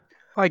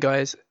Hi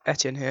guys,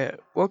 Etienne here.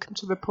 Welcome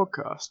to the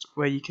podcast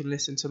where you can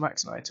listen to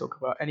Max and I talk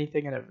about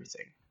anything and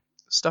everything.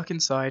 Stuck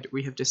inside,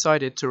 we have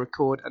decided to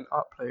record and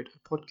upload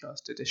a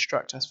podcast to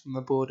distract us from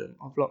the boredom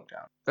of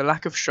lockdown. The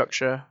lack of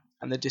structure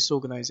and the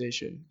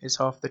disorganization is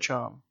half the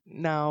charm.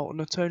 Now,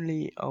 not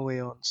only are we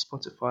on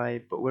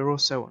Spotify, but we're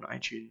also on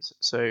iTunes.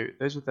 So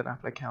those with an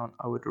Apple account,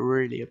 I would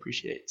really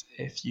appreciate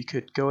if you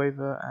could go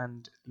over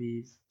and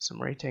leave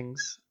some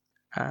ratings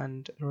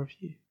and a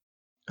review.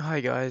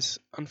 Hi guys,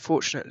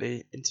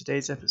 unfortunately in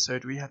today's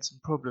episode we had some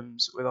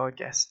problems with our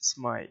guest's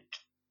mic.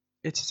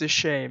 It is a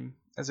shame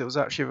as it was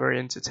actually a very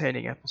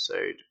entertaining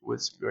episode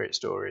with some great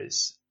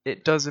stories.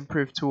 It does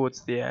improve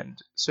towards the end,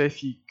 so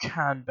if you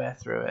can bear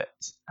through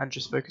it and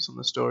just focus on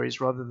the stories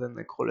rather than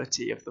the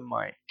quality of the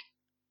mic,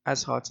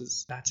 as hard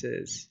as that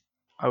is,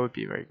 I would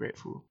be very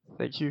grateful.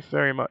 Thank you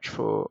very much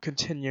for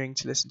continuing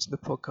to listen to the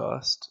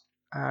podcast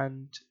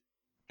and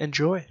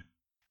enjoy.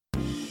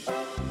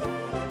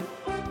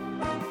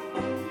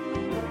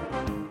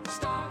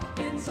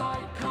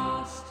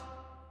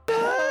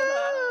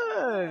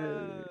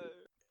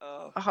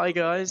 Hi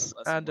guys,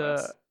 and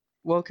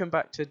welcome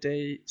back to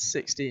day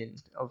 16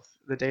 of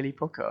the daily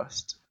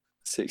podcast.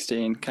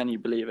 16, can you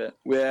believe it?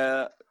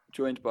 We're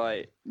joined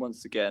by,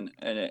 once again,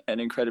 an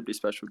incredibly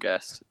special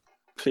guest.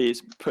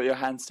 Please put your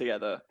hands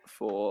together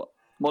for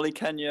Molly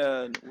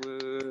Kenyon.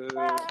 Woo!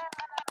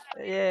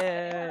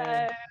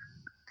 Yeah.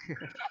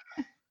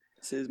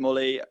 This is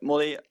Molly.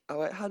 Molly,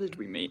 how did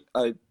we meet?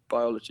 Oh,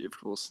 biology, of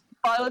course.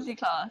 Biology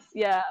class,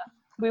 yeah.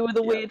 We were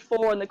the weird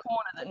four in the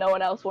corner that no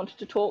one else wanted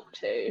to talk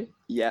to.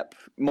 Yep.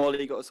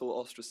 Molly got us all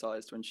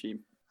ostracised when she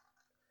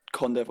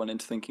conned everyone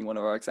into thinking one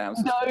of our exams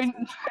was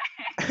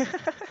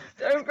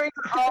Don't bring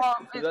it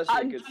up. It's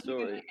actually a good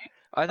story.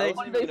 I think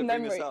we were going to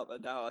bring this up,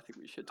 but now I think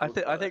we should talk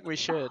I think we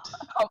should.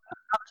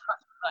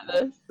 Like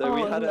this. So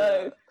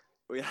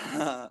we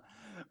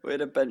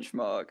had a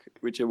benchmark,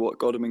 which are what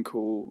Godalming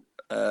call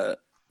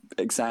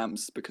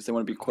exams, because they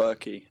want to be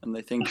quirky, and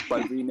they think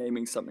by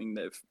renaming something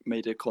they've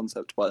made a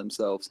concept by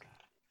themselves.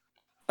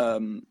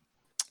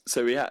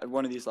 So we had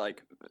one of these,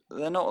 like,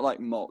 they're not like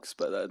mocks,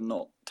 but they're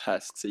not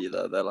tests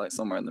either. They're like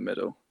somewhere in the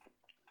middle.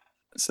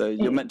 So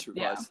you're meant to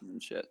revise them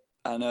and shit.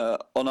 And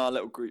on our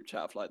little group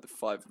chat of like the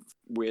 5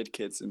 weird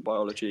kids in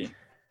biology,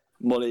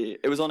 Molly,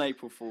 it was on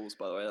April Fool's,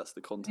 by the way. That's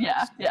the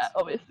context. Yeah,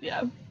 obviously,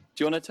 yeah. Do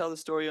you want to tell the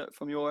story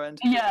from your end?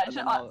 Yeah,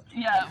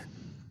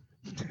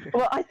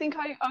 Well, I think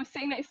I was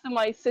sitting next to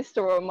my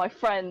sister or my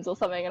friends or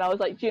something, and I was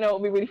like, do you know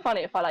what would be really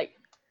funny if I like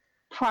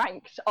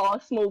pranked our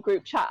small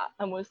group chat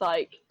and was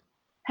like,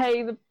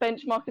 hey, the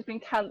benchmark has been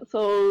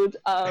cancelled,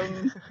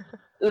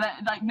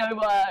 like no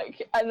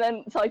work, and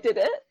then so I did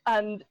it,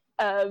 and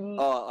I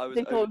was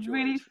overjoyed.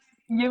 Really,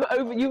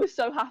 you were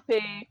so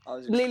happy.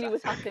 Lily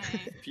was happy.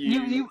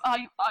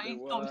 I thought it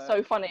was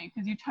so funny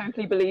because you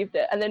totally believed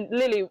it, and then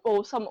Lily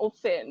or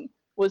Finn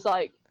was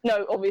like,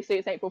 no, obviously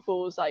it's April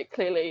Fool's, like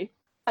clearly,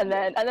 and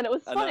then it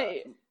was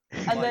funny,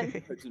 and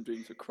then hopes and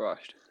dreams were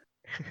crushed.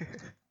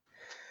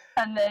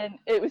 And then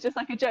it was just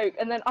like a joke.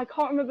 And then I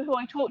can't remember who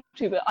I talked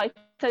to, but I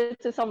said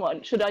to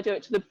someone, should I do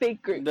it to the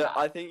big group chat?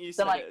 I think you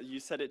said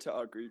you said it to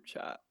our group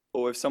chat.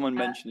 Or if someone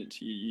mentioned it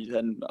to you, you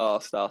then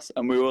asked us.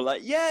 And we were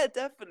like, yeah,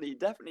 definitely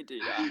do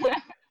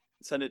that.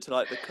 Send it to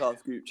like the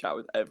class group chat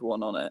with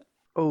everyone on it.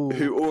 Oh.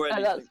 Who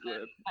already think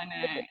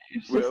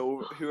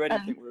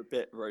we're a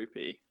bit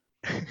ropey.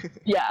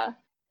 Yeah.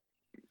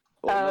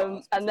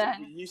 And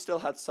then you still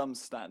had some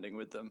standing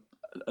with them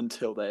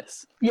until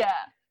this.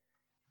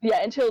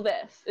 Yeah, until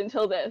this.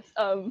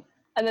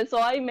 And then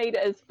so I made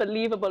it as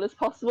believable as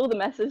possible, the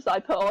message that I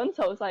put on.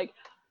 So I was like,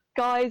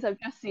 guys, I've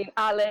just seen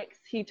Alex.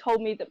 He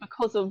told me that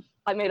because of,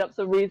 I made up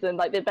some reason,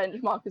 like the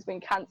benchmark has been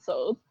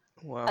cancelled.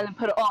 Wow. And then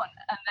put it on.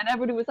 And then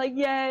everybody was like,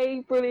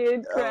 yay,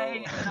 brilliant,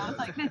 great. And I was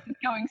like, this is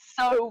going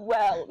so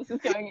well. This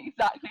is going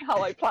exactly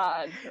how I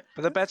planned.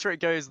 But the better it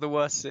goes, the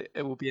worse it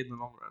will be in the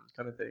long run,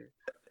 kind of thing.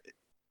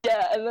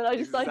 Yeah, and then I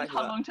decided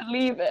how long to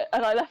leave it.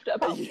 And I left it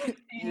about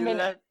 15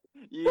 minutes.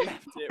 You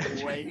left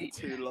it way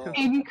too long.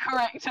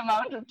 Incorrect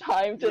amount of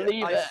time to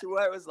leave it. I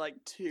swear it was like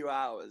 2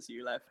 hours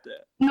you left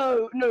it.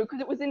 No,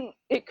 because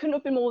it couldn't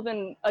have been more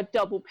than a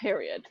double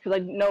period, because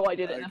I know I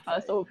did it in the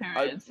first double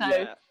period.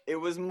 It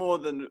was more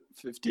than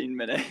 15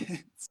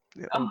 minutes.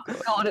 Oh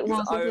God, it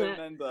was. I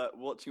remember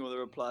watching all the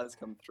replies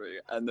come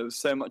through, and there was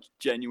so much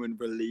genuine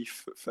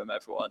relief from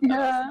everyone. Yeah. And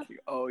I was thinking,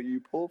 oh,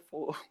 you poor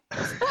fool.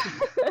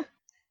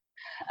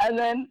 And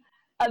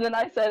then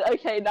I said,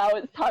 okay, now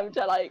it's time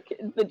to, like,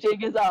 the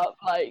jig is up,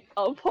 like,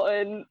 I'll put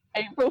in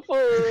April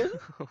Fool's.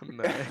 Oh,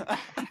 no.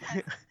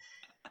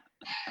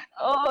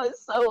 Oh,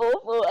 it's so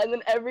awful. And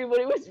then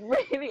everybody was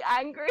really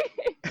angry.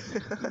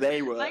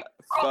 They were like,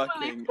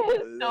 fucking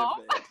livid.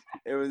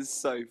 It was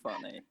so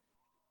funny.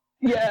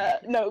 Yeah,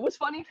 no, it was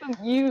funny for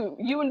you.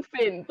 You and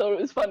Finn thought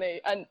it was funny.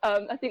 And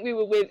I think we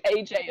were with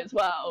AJ as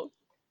well.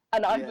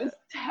 And I was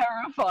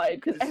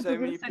terrified because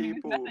everyone was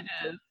sending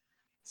messages.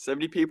 So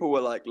many people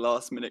were like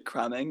last minute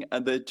cramming,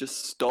 and they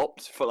just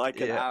stopped for like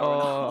an hour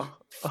and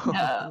a half.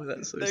 Yeah.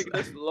 That's so They sad.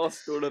 just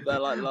lost all of their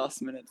like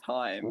last minute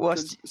time.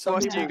 Whilst people,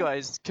 you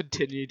guys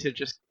continue to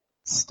just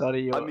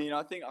study. I mean,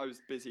 I think I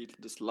was busy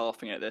just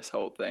laughing at this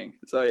whole thing,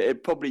 so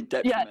it probably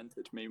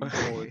detrimented me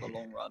more in the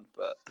long run.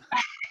 But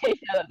yeah,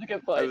 that's a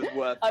good point. it was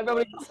worth. I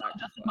probably just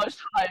as much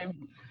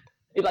time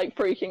like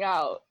freaking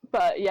out,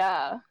 but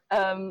yeah,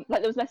 like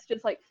there was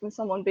messages like from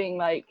someone being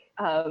like,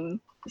 I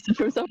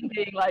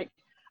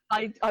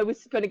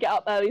was going to get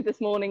up early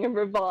this morning and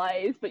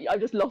revise, but I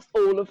just lost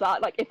all of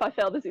that. Like, if I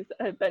fail this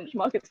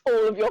benchmark, it's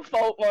all of your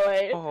fault,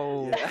 Moe.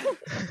 Oh. Yeah.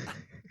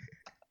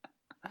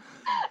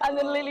 And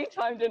then Lily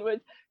chimed in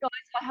with, guys,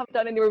 I haven't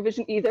done any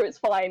revision either, it's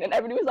fine. And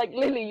everybody was like,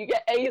 Lily, you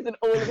get A's in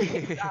all of the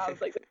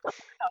exams. Like,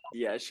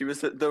 Yeah, she was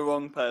the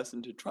wrong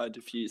person to try and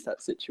diffuse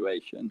that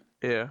situation.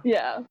 Yeah.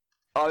 Yeah.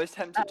 I was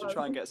tempted to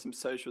try and get some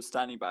social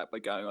standing back by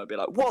going, I'd be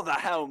like, what the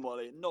hell,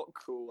 Molly? Not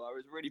cool. I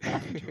was really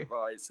planning to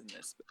revise in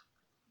this.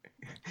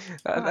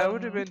 That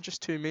would have been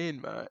just too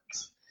mean,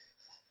 Max.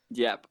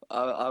 Yep,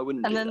 I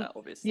wouldn't do that,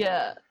 obviously.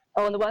 Yeah.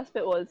 Oh, and the worst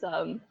bit was,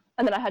 and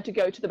then I had to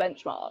go to the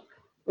benchmark.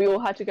 We all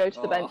had to go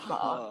to the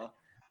benchmark.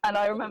 And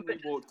I remember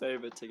we walked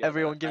over together.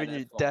 Everyone giving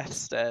you death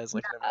stares,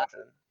 I can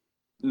imagine.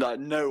 Like,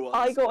 no one.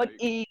 I got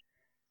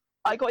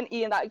an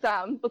E in that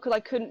exam because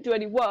I couldn't do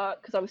any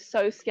work because I was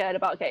so scared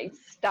about getting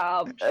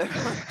stabbed. Looking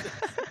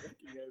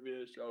over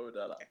your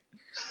shoulder, like.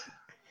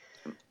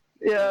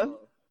 Yeah. Oh,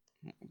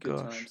 good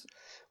times.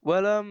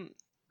 Well,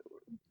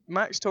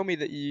 Max told me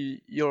that you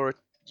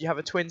have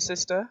a twin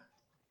sister.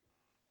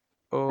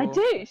 Or... I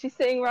do. She's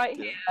sitting right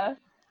here.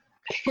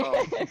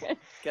 Oh,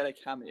 get a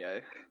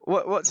cameo.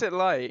 What's it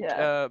like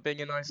being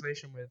in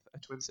isolation with a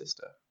twin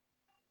sister?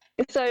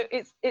 So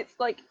it's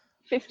like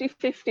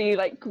 50-50,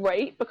 like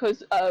great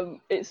because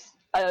you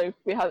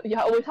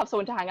always have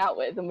someone to hang out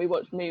with, and we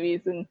watch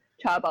movies and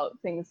chat about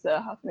things that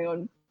are happening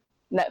on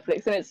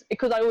Netflix. And it's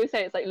because I always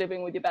say it's like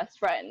living with your best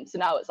friend. So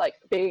now it's like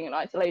being in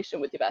isolation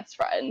with your best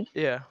friend.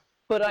 Yeah.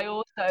 But I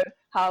also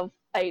have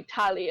a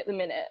tally at the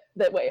minute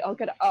that I'll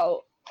get it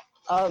out.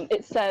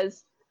 It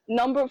says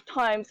number of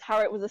times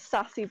Harriet was a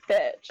sassy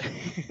bitch.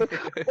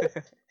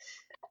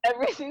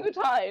 Every single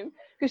time,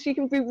 because she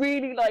can be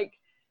really like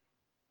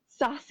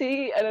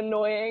sassy and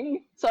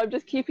annoying. So I'm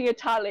just keeping a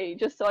tally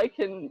just so I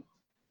can,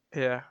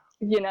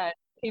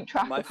 keep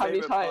track of how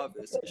many times. My favourite part of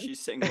this is she's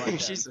sitting right there.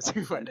 She's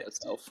sitting right there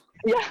herself.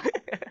 Yeah.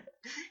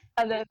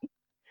 And then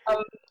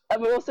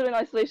and we're also in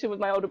isolation with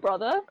my older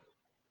brother.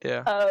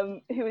 Yeah.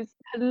 Who is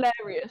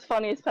hilarious,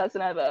 funniest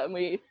person ever, and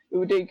we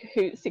were doing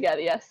Cahoots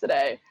together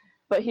yesterday.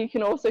 But he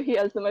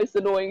has the most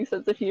annoying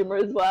sense of humour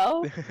as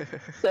well.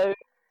 So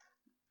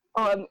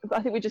I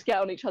think we just get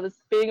on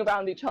being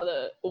around each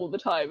other all the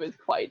time is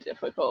quite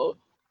difficult.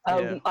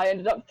 I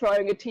ended up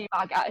throwing a tea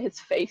bag at his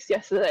face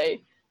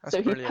yesterday,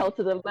 so he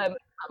pelted a lemon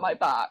at my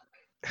back.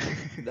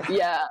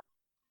 Yeah.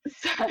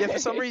 Yeah, for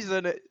some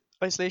reason,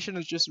 isolation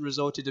has just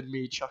resulted in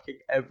me chucking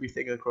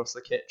everything across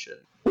the kitchen.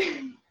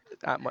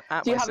 At my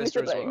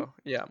sister as well.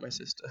 Yeah, my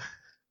sister.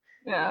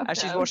 Yeah. As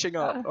she's washing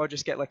up, I'll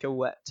just get like a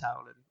wet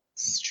towel and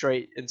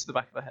straight into the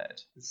back of the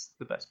head. Is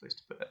the best place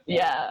to put it.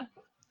 Yeah.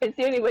 It's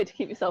the only way to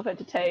keep yourself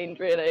entertained,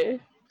 really.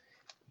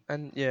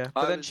 And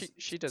but then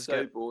she does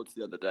so bored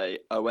the other day.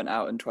 I went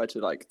out and tried to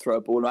like throw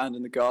a ball around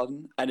in the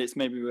garden, and it's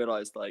made me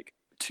realise like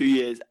 2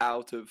 years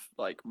out of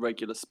like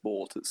regular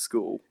sport at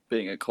school,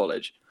 being at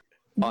college,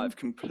 I've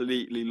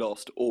completely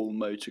lost all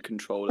motor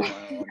control in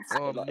my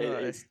arms.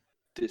 It is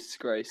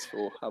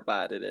disgraceful how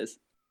bad it is.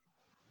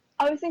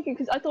 I was thinking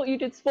because I thought you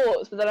did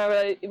sports, but then I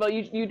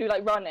realized you do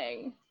like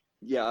running.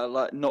 Yeah,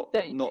 like not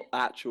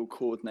actual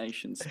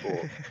coordination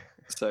sport.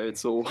 So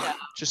it's all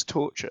just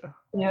torture.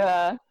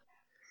 Yeah.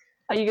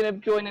 Are you going to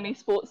join any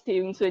sports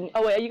teams? Are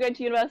you going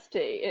to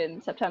university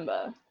in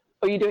September?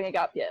 Or are you doing a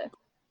gap year?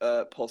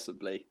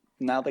 Possibly.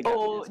 Now they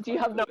do you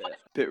have no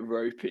bit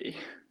ropey.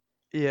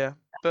 Yeah,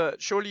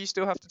 but surely you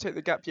still have to take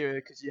the gap year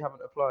because you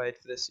haven't applied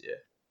for this year.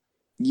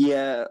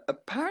 Yeah,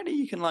 apparently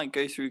you can like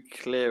go through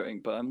clearing,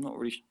 but I'm not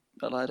really.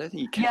 I don't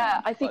think you can. Yeah,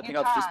 I think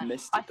I've just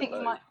missed it. I think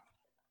you might.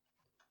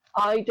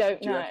 I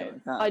don't know.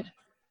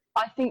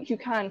 I think you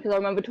can because I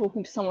remember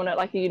talking to someone at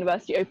like a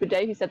university open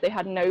day who said they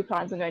had no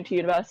plans on going to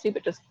university,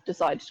 but just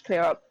decided to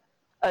clear up,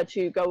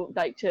 to go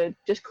like to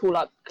just call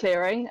up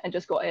clearing and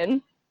just got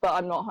in. But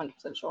I'm not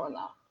 100% sure on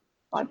that.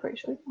 I'm pretty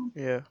sure.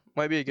 Yeah,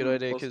 might be a good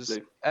idea because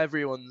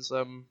everyone's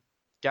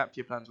gap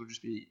year plans will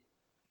just be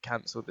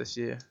cancelled this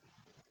year,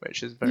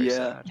 which is very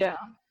sad. Yeah.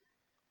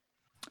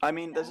 I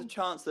mean, there's a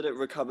chance that it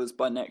recovers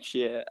by next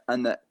year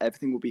and that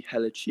everything will be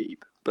hella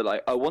cheap. But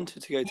like, I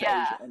wanted to go to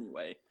Asia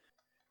anyway,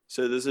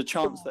 so there's a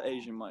chance that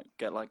Asia might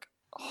get like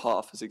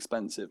half as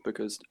expensive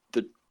because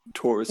the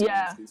tourist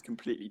industry is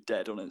completely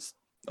dead on its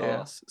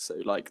ass. So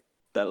like,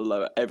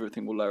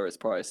 everything will lower its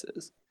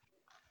prices.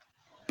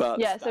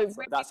 But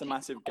that's a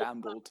massive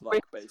gamble to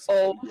like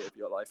basically live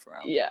your life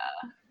around. Yeah,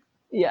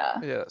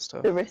 that's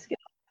tough. The risk is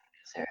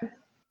serious.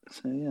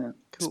 So yeah.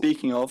 Cool.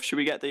 Speaking of, should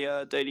we get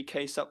the daily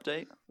case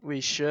update?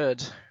 We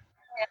should.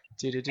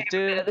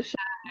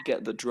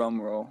 Get the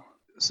drum roll.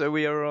 So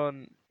we are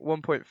on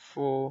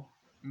 1.4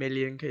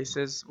 million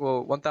cases.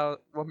 Well,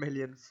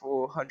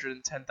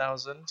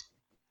 1,410,000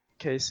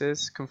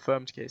 cases,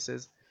 confirmed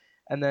cases,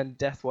 and then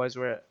death-wise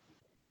we're at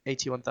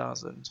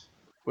 81,000,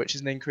 which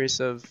is an increase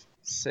of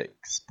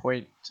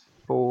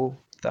 6.4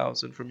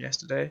 thousand from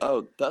yesterday.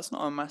 Oh, that's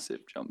not a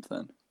massive jump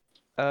then,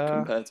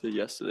 compared to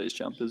yesterday's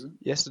jump, is it?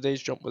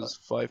 Yesterday's jump was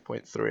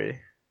 5.3,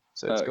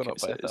 so it's gone up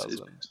by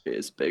 1,000. It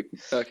is big.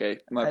 Okay,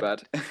 my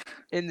bad.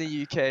 In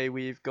the UK,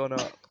 we've gone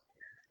up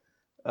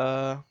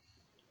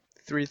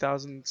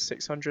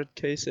 3,600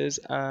 cases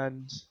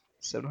and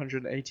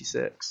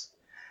 786,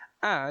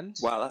 and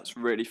wow, that's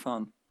really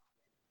fun.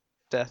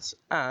 Deaths,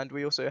 and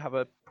we also have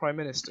a prime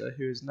minister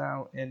who is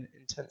now in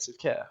intensive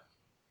care.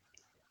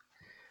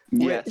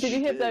 Yes. Did you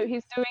hear though?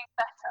 He's doing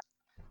better.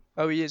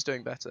 Oh, he is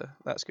doing better.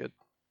 That's good.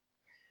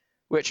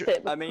 Which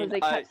I mean, they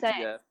kept saying.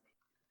 Yeah.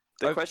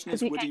 The question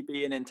is, would he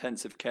be in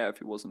intensive care if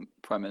he wasn't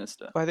prime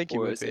minister? I think he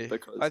would be.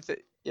 I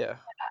think, yeah.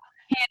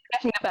 He is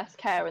getting the best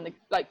care in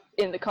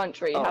the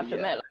country. You have to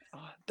admit.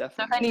 Definitely.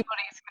 So if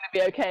anybody's going to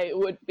be okay, it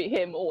would be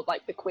him or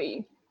like the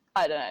Queen.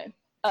 I don't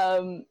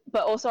know.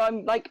 But also,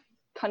 I'm like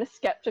kind of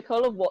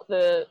skeptical of what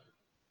the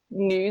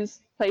news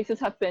places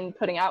have been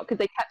putting out, because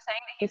they kept saying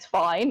that he's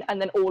fine,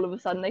 and then all of a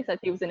sudden they said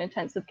he was in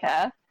intensive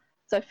care.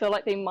 So I feel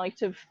like they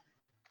might have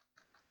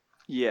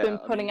been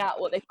putting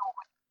out what they thought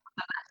was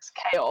the less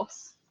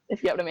chaos,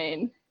 if you get what I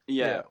mean.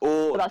 Yeah,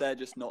 or they're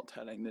just not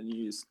telling the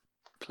news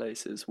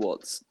places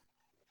what's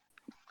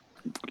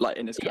like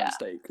in his current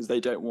state, because they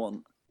don't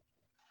want,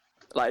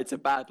 like, it's a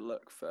bad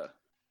look for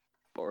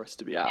Boris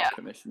to be out of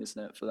commission,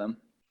 isn't it, for them?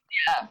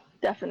 Yeah,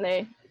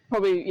 definitely.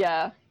 Probably,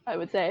 yeah, I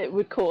would say it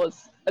would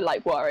cause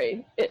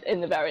worry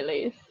in the very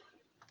least.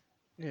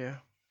 Yeah.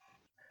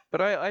 But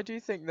I do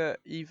think that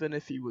even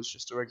if he was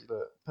just a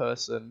regular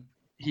person,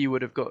 he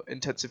would have got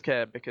intensive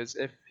care, because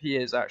if he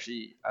is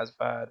actually as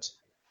bad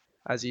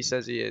as he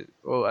says he is,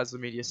 or as the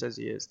media says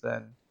he is,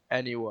 then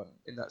anyone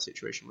in that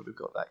situation would have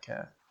got that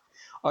care.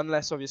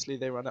 Unless, obviously,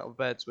 they run out of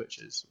beds, which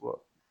is what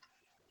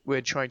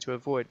we're trying to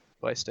avoid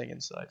by staying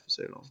inside for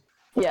so long.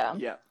 Yeah.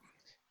 Yeah.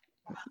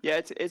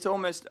 Yeah, it's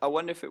almost, I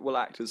wonder if it will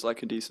act as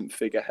like a decent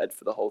figurehead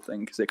for the whole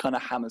thing, because it kind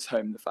of hammers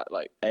home the fact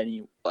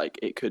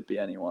it could be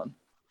anyone.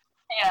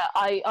 Yeah,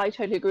 I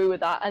totally agree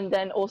with that. And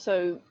then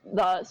also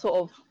the sort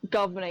of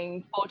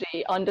governing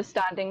body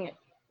understanding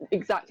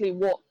exactly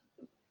what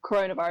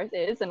coronavirus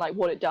is and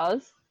what it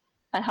does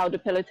and how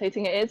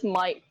debilitating it is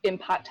might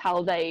impact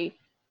how they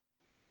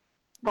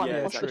run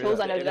hospitals.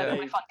 Exactly. I know that they're going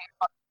to be funding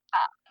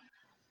that.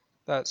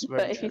 That's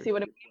very But if you see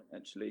what I mean.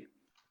 Actually.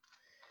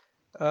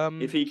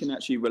 If he can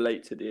actually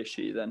relate to the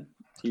issue, then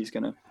he's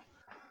going to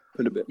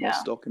put a bit more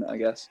stock in it, I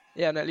guess.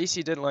 Yeah, and at least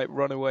he didn't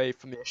run away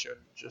from the issue and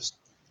just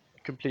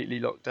completely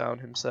lock down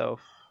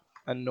himself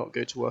and not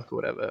go to work or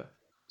whatever.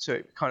 So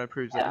it kind of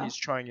proves that he's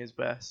trying his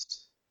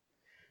best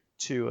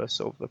to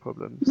solve the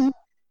problems. Mm-hmm.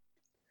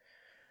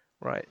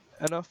 Right,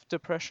 enough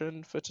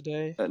depression for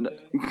today. Enough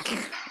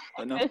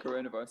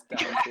coronavirus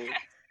downfall. Do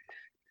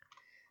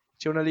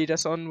you want to lead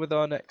us on with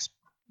our next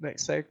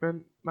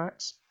segment,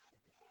 Max?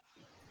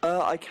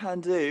 I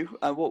can do.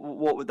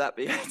 What would that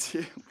be?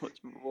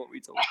 What we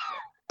talking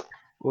about?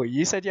 Well,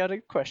 you said you had a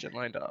question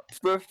lined up.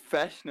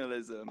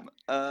 Professionalism.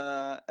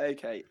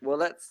 Okay. Well,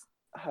 let's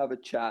have a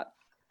chat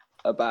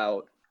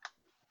about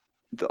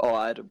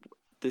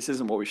this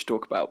isn't what we should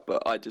talk about,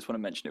 but I just want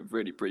to mention it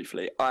really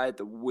briefly. I had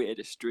the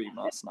weirdest dream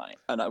last night,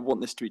 and I want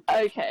this to be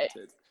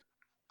documented.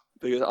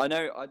 Because I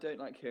know I don't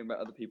like hearing about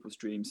other people's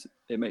dreams.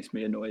 It makes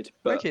me annoyed.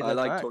 But I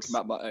like talking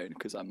about my own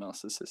because I'm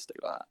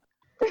narcissistic like that.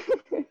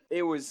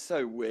 It was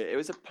so weird. It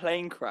was a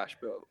plane crash,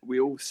 but we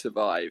all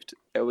survived.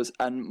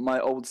 And my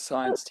old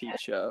science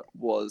teacher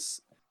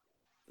was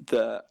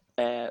the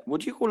air.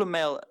 What do you call a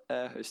male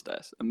air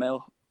hostess? An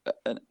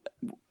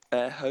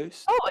air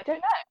host? Oh, I don't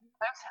know.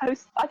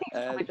 Host. I think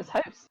it's probably just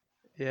host.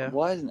 Yeah.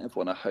 Why isn't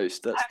everyone a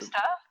host? That's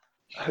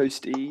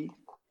hosty.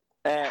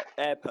 Air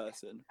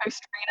person.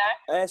 Hostrino.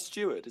 Air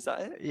steward. Is that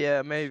it?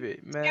 Yeah, maybe.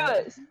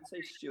 Steward.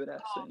 Say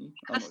stewardess.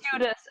 The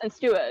stewardess and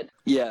steward.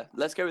 Yeah,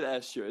 let's go with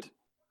air steward.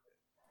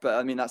 But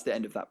I mean, that's the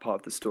end of that part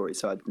of the story,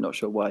 so I'm not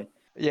sure why.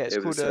 Yeah, it's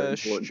called a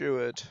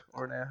steward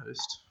or an air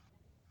host.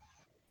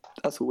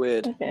 That's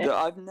weird. Okay.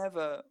 I've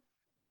never.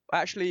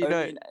 Actually,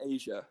 in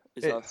Asia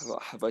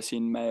have I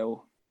seen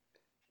male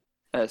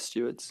air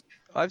stewards.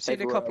 I've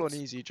seen a couple on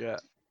EasyJet.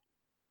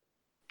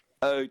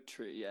 Oh,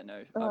 true. Yeah,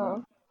 no.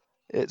 Oh.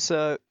 It's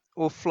or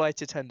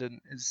flight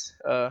attendant is.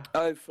 Flight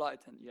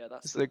attendant. Yeah,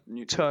 that's the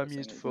term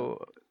used for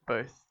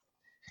both.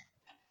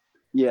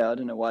 Yeah, I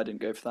don't know why I didn't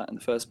go for that in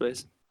the first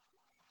place.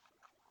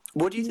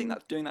 What do you think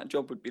that doing that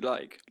job would be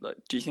like?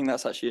 Do you think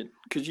that's actually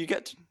because you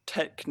get to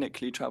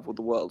technically travel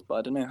the world, but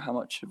I don't know how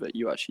much of it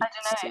you actually. I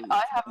don't know.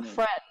 I have a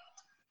friend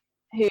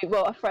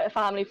a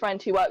family friend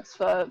who works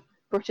for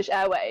British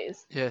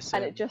Airways. Yes.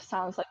 And it just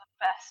sounds like the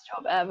best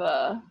job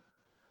ever.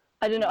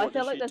 I don't know. I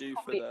feel like there's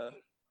probably.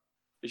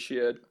 Is she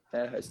an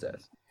air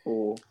hostess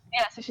or?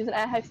 Yeah, so she's an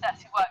air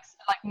hostess who works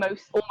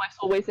almost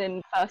always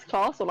in first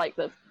class or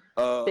the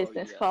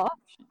business class.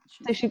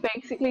 So she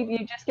basically,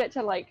 you just get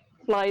to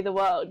fly the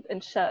world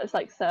and shirts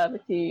like serve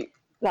you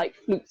like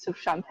flutes of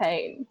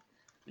champagne.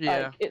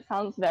 Yeah. Like, it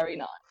sounds very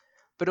nice.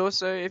 But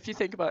also, if you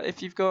think about it,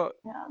 if you've got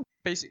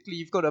basically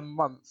you've got a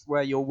month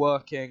where you're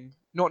working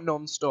not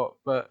non-stop,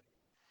 but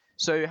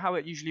so how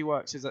it usually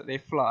works is that they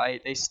fly,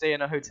 they stay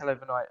in a hotel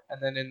overnight,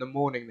 and then in the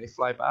morning they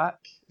fly back,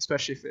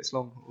 especially if it's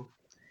long haul.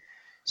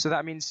 So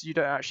that means you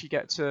don't actually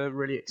get to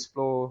really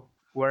explore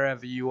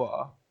wherever you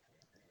are,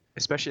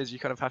 especially as you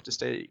kind of have to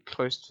stay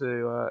close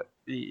to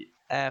the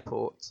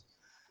airport.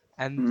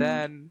 And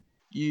then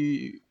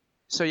you've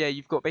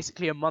got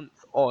basically a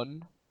month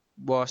on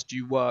whilst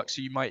you work,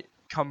 so you might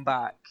come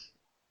back,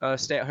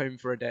 stay at home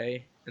for a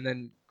day, and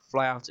then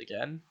fly out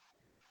again.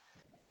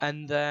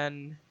 And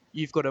then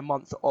you've got a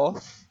month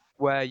off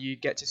where you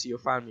get to see your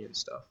family and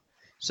stuff.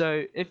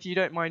 So if you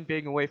don't mind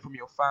being away from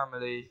your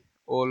family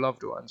or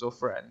loved ones or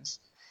friends,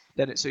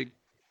 then it's a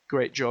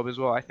great job as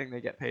well. I think they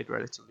get paid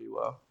relatively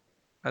well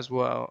as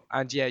well.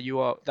 And yeah,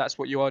 that's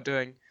what you are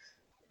doing.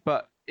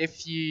 But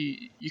if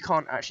you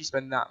can't actually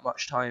spend that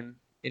much time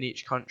in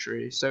each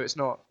country, so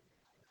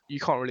you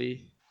can't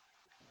really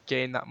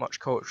gain that much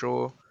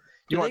cultural.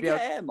 Do they get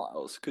air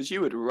miles? Because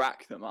you would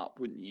rack them up,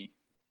 wouldn't you?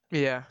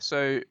 Yeah,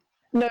 so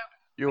no,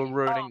 you're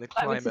ruining the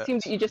climate. I would assume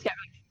that you just get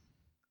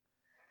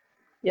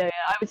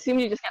I would assume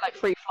you just get like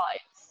free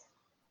flights.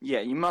 Yeah,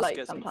 you must like,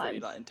 get some sometimes. pretty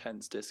like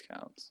intense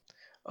discounts.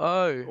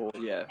 Oh. Or,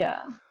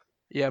 yeah.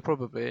 Yeah,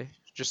 probably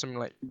just something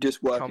like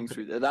just working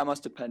through that. That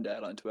must depend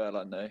airline to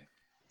airline, though.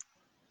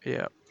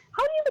 Yeah.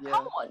 How do you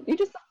become one? You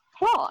just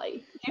apply.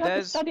 Do you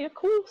have to study a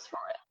course for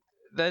it?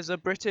 There's a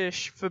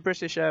British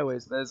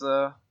Airways. There's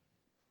a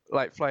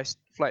like flight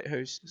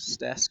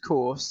hostess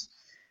course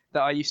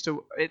that I used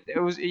to. It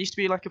used to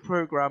be like a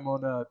program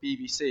on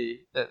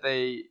BBC that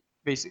they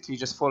basically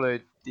just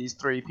followed these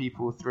 3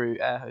 people through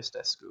air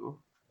hostess school,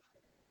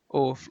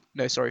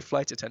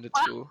 flight attendant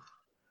school.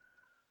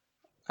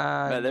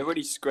 And no, they're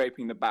really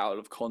scraping the barrel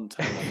of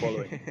content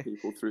following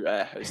people through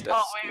air hostess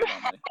school,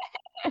 aren't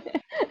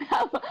they?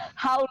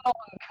 How long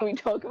can we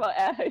talk about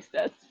air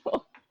hostess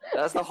for?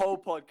 That's the whole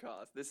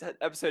podcast. This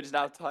episode is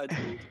now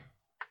titled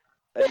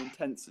 "An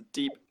Intense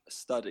Deep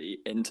Study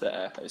into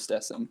Air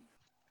Hostessing."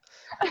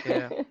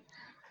 Yeah,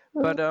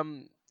 but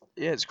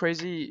it's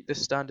crazy the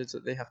standards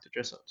that they have to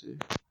dress up to.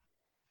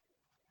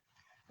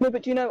 No,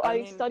 but you know,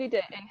 I studied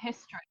it in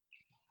history,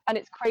 and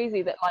it's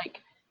crazy that like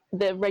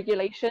the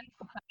regulations,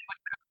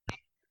 they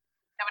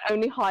would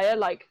only hire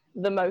like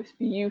the most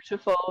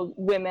beautiful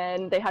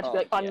women. They had to be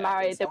like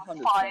unmarried. They were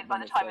 5 by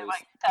the time they were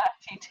like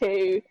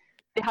 32.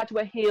 They had to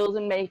wear heels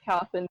and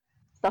makeup and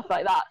stuff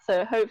like that.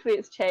 So hopefully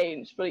it's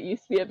changed, but it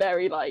used to be a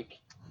very like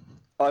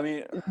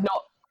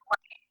not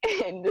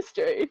great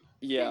industry.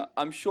 Yeah,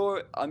 I'm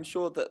sure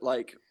that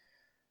like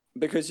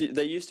because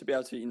they used to be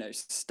able to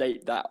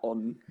state that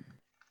on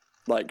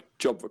like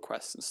job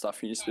requests and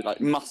stuff. You used to be like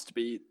must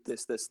be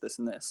this,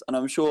 and this. And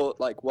I'm sure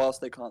like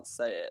whilst they can't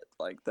say it,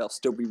 like there'll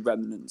still be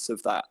remnants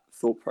of that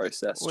thought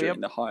process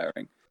during the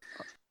hiring.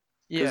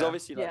 Because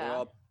obviously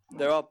like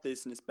there are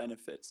business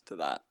benefits to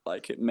that.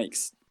 Like it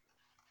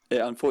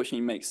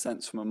unfortunately makes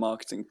sense from a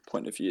marketing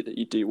point of view that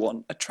you do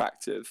want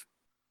attractive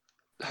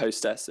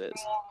hostesses.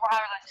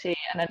 Morality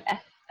and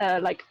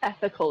an like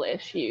ethical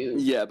issue.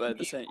 Yeah, but at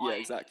the same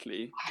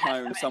exactly.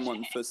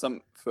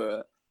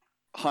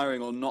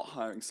 Hiring or not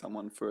hiring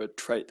someone for a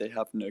trait they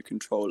have no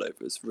control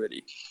over is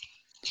really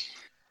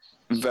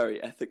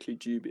very ethically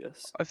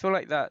dubious. I feel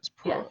like that's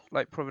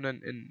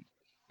prominent in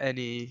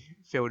any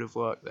field of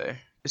work though,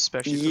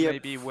 especially for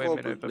maybe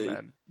women over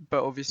men.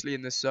 But obviously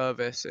in the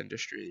service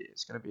industry,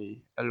 it's going to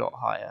be a lot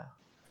higher.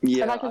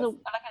 Yeah,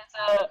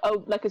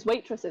 like as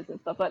waitresses and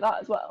stuff like that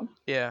as well.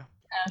 Yeah.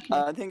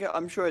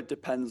 I'm sure it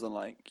depends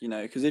on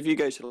because if you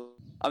go to,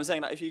 I'm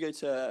saying that if you go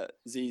to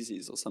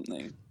ZZ's or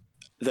something,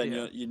 then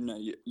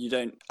you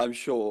don't. I'm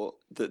sure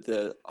that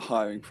the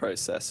hiring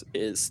process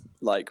is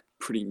like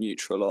pretty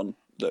neutral on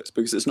looks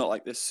because it's not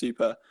like this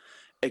super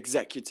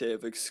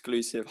executive,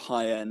 exclusive,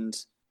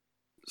 high-end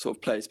sort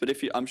of place. But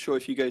I'm sure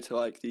if you go to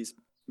like these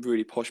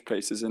really posh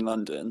places in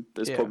London,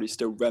 there's probably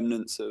still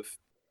remnants of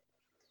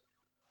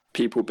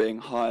people being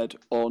hired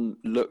on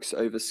looks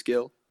over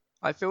skill.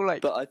 I feel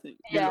like, but I think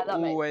you'll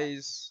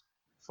always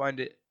find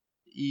it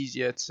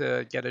easier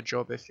to get a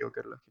job if you're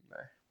good looking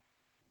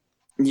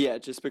though. Yeah,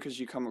 just because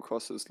you come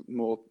across as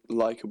more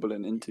likable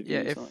in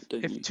interviews. Yeah,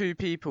 if 2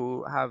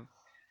 people have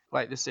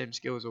like the same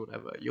skills or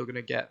whatever, you're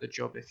gonna get the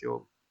job if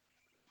you're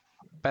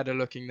better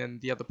looking than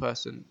the other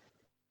person.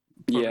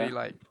 Probably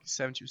like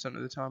 70%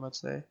 of the time, I'd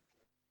say.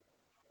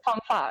 Fun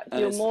fact: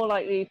 you're more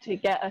likely to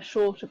get a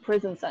shorter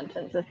prison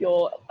sentence if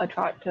you're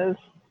attractive.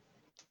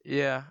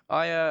 Yeah,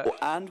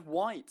 and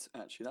white.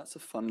 Actually, that's a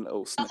fun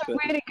little snippet.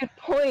 That's a really good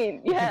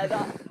point. Yeah,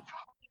 that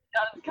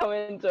does come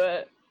into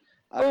it.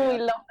 We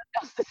love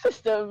the justice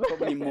system.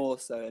 Probably more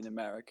so in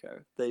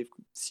America. They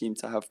seem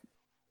to have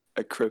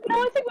a crippling.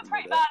 No, I think we're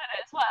pretty bad at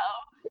it as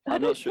well.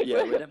 I'm not sure.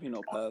 Yeah, we're definitely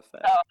not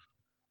perfect.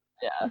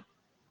 Yeah.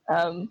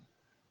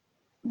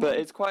 But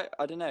it's quite.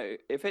 I don't know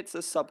if it's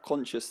a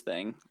subconscious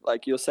thing,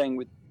 like you're saying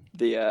with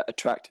the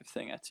attractive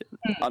thing, Etienne.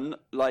 I'm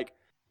like,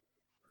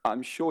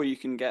 I'm sure you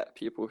can get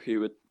people who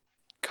would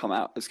come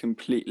out as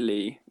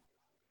completely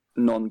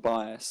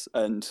non-biased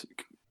and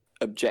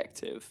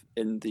objective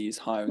in these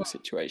hiring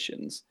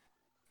situations,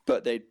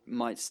 but they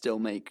might still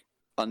make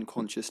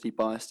unconsciously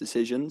biased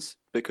decisions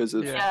because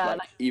of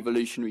like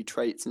evolutionary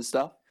traits and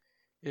stuff.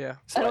 Yeah.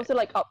 So, and also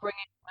like upbringing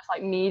with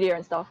like media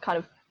and stuff, kind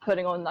of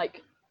putting on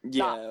like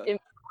that influence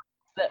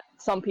that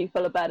some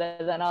people are better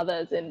than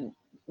others in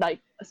like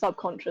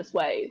subconscious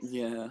ways.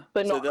 Yeah.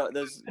 But so not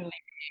there's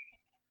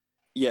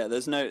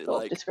no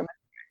like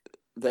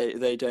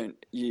they don't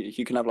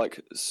you can have like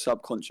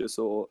subconscious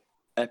or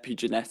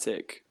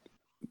epigenetic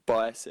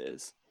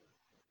biases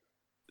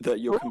that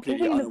you're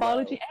completely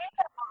unaware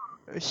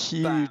of.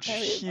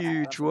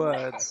 Huge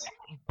words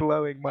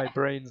blowing my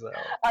brains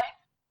out.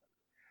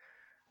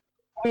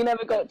 We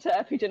never got to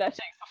epigenetics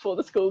before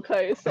the school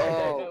closed, so I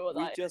don't know what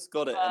that is. We just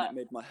got it and it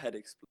made my head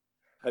explode.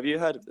 Have you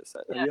heard of this?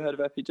 Have you heard of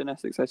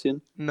epigenetics,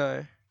 Etienne?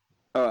 No.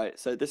 Alright,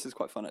 so this is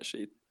quite fun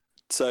actually.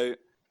 So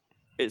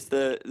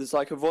there's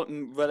like a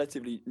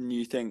relatively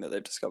new thing that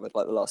they've discovered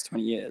like the last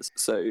 20 years.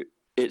 So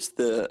it's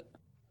the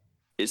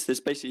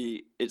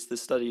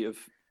study of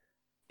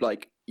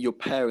like your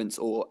parents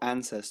or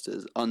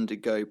ancestors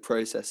undergo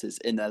processes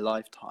in their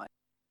lifetime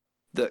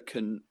that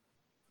can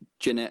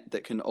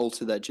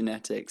alter their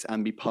genetics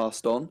and be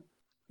passed on,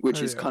 which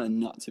is kind of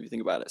nuts if you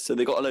think about it. So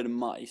they got a load of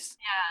mice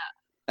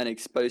and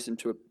exposed them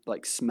to a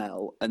like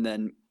smell, and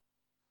then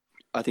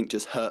I think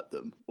just hurt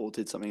them or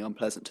did something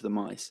unpleasant to the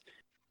mice,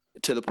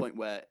 to the point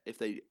where if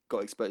they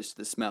got exposed to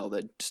the smell,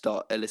 they'd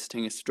start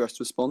eliciting a stress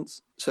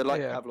response. So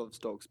like Pavlov's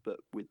dogs, but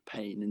with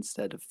pain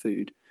instead of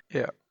food.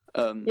 Yeah.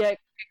 It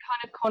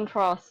kind of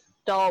contrasts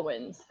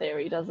Darwin's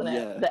theory, doesn't it?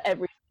 Yeah. That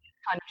everything is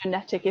kind of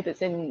genetic if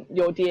it's in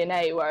your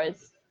DNA,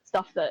 whereas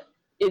stuff that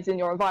is in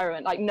your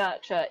environment, like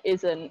nurture,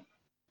 isn't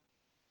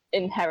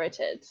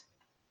inherited.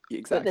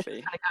 Exactly. But this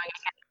is kind of going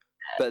against it.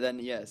 But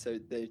then, so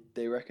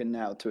they reckon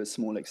now to a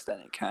small extent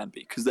it can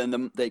be, because then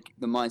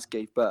the mice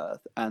gave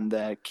birth and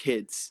their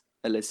kids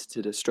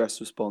elicited a stress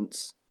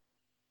response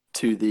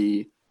to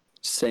the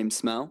same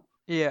smell.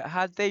 Yeah,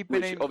 had they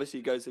been which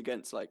obviously goes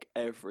against like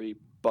every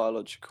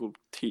biological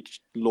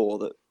law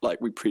that like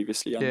we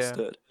previously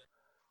understood.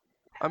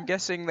 I'm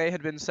guessing they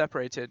had been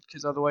separated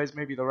because otherwise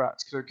maybe the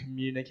rats could have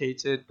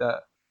communicated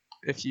that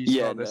if you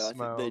smell this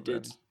smell. I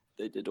think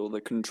they did all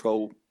the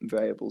control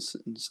variables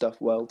and stuff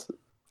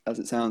as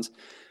it sounds,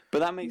 but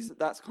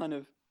that's kind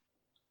of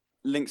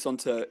links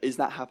onto, is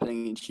that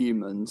happening in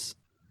humans?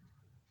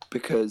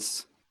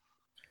 Because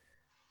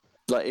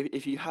like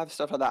if you have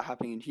stuff like that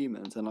happening in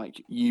humans and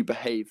like you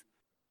behave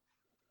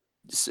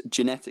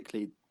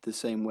genetically the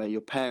same way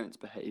your parents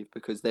behave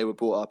because they were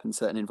brought up in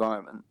certain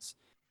environments,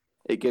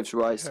 it gives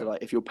rise to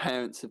like, if your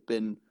parents have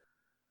been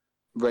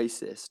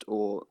racist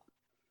or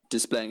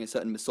displaying a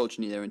certain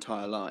misogyny their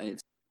entire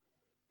lives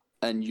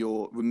and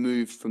you're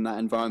removed from that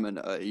environment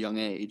at a young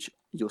age,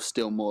 you're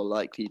still more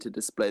likely to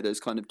display those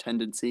kind of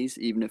tendencies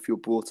even if you're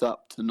brought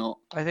up to not.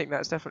 I think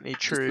that's definitely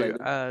true,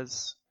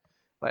 as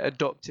like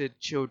adopted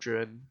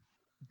children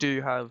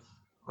do have,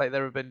 like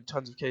there have been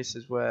tons of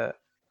cases where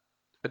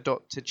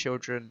adopted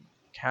children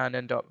can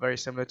end up very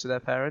similar to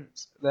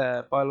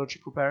their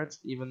biological parents,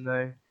 even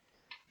though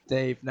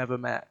they've never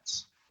met.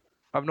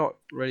 I've not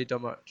really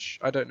done much.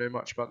 I don't know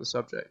much about the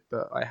subject,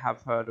 but I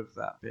have heard of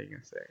that being a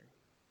thing.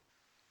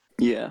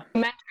 Yeah.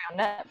 Documentary on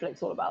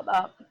Netflix all about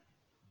that.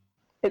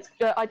 It's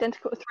Three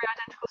Identical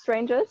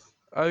Strangers.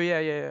 Oh yeah.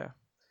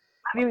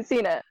 Have you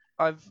seen it?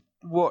 I've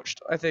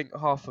watched, I think,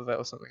 half of it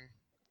or something,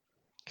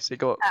 because it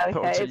got put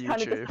onto it's YouTube.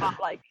 kind of just about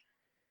like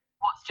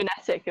what's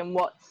genetic and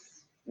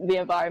what's the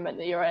environment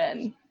that you're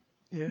in.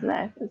 Yeah.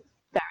 No, it's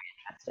very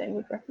interesting.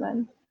 Would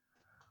recommend.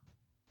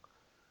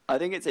 I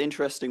think it's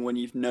interesting when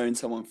you've known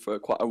someone for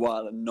quite a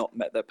while and not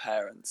met their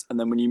parents, and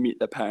then when you meet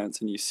their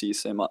parents and you see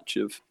so much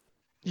of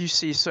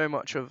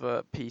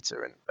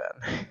Peter and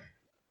Ben.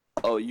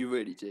 Oh, you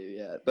really do,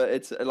 yeah. But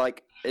it's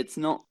like, it's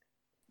not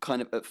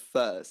kind of at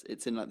first.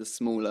 It's in like the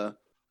smaller.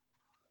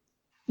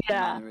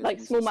 Yeah,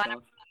 like small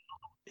mannerisms.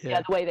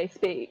 Yeah, the way they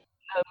speak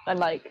and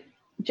like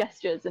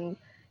gestures and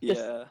just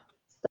stuff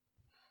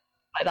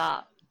like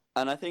that.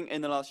 And I think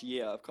in the last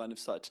year, I've kind of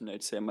started to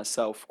notice it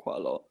myself quite a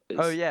lot.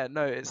 Oh yeah,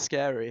 no, it's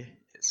scary.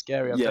 It's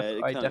scary.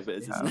 I definitely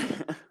is, isn't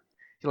it?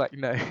 You're like,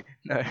 no,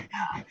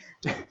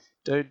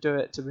 don't do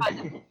it to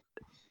me.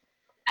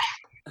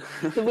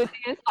 The weird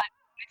thing is, I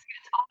always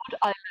get told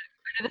I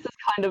know this is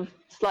kind of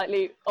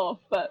slightly off,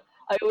 but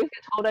I always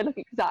get told I look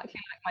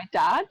exactly like my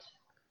dad,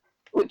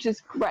 which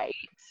is great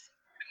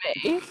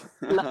for me.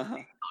 Like,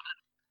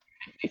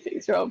 a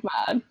 56-year-old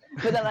man.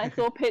 But then I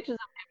saw pictures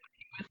of him when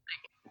he was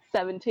like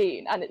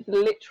 17, and it's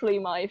literally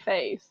my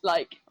face,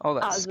 like. Oh,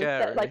 that's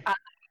scary.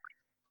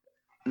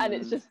 And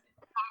it's just so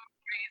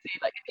crazy.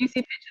 Like, if you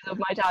see pictures of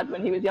my dad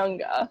when he was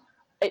younger,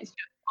 it's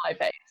just my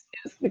face.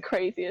 It's the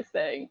craziest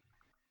thing.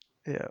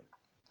 Yeah.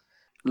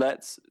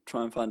 Let's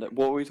try and find out.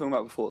 What were we talking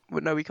about before?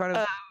 Well, no, we kind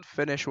of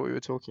finished what we were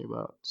talking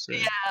about. So.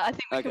 Yeah, I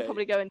think we could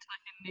probably go into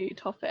like a new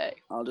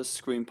topic. I'll just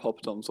scream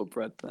poppadoms or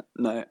bread then.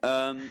 No.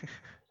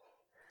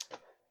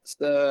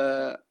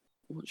 So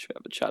what should we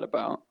have a chat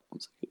about?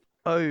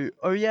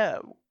 Oh yeah.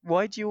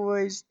 Why do you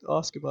always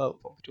ask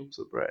about poppadoms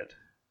or bread?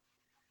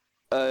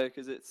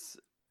 Because it's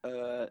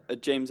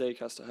James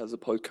Acaster has a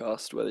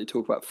podcast where they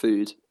talk about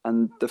food,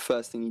 and the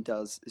first thing he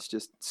does is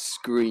just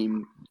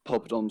scream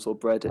poppadoms or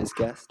bread at his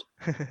guest,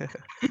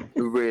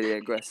 really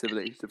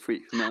aggressively to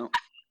freak them out.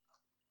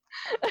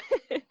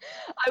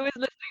 I was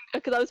listening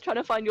because I was trying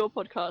to find your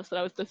podcast, and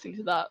I was listening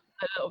to a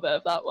little bit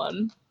of that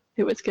one.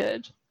 It was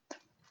good.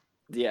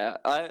 Yeah,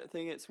 I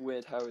think it's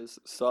weird how his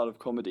style of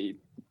comedy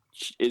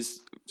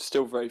is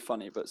still very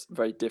funny, but it's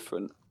very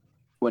different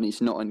when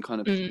he's not in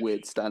kind of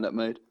weird stand-up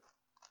mode.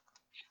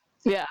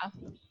 Yeah.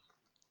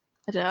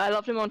 I don't know. I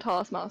loved him on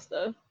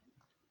Taskmaster.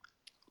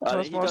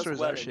 Taskmaster is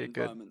well actually in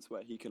good. Environments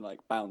where he can like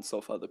bounce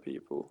off other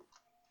people.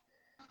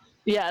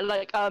 Yeah,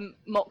 like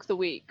Mock the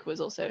Week he was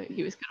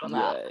good on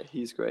that. Yeah,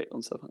 he's great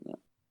on stuff like that.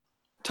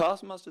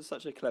 Taskmaster is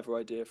such a clever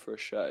idea for a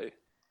show.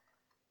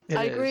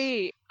 I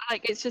agree.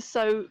 Like, it's just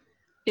so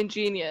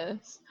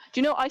ingenious.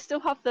 Do you know, I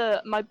still have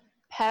my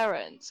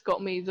parents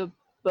got me the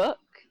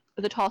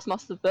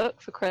Taskmaster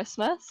book for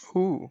Christmas.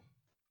 Ooh.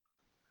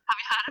 Have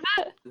you heard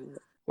of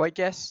it? Well,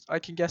 I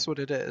can guess what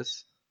it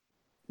is.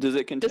 Does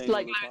it contain just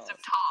like loads of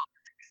tasks?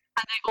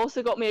 And they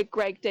also got me a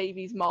Greg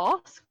Davies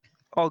mask.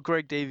 Oh,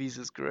 Greg Davies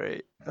is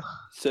great.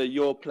 So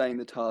you're playing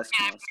the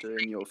Taskmaster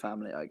in your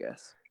family, I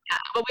guess. Yeah,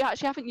 but we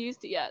actually haven't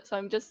used it yet, so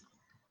I'm just.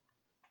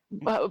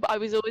 We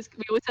always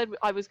said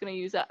I was going to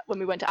use it when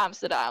we went to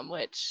Amsterdam,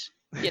 which,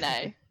 you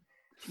know.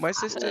 My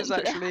sister's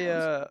actually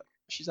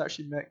she's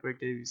actually met Greg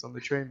Davies on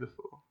the train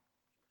before.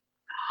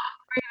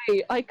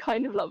 Really, I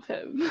kind of love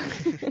him.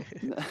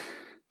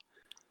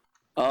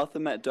 Arthur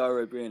met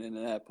Dara O'Brien in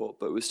an airport,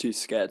 but was too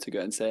scared to go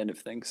and say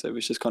anything, so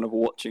was just kind of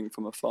watching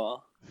from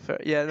afar.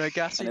 Yeah, no,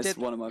 Gassy and did. It's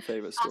one of my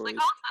favourite stories.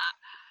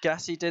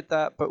 Gassy did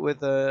that, but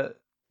with a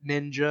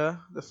Ninja,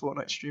 the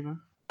Fortnite streamer.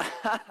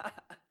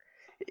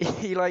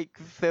 He like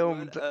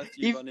filmed. When on earth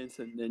do you run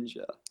into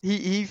Ninja?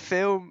 He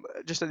filmed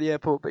just at the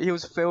airport, but he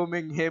was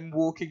filming him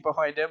walking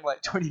behind him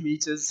like 20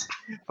 meters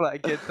for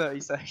like a good 30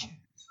 seconds.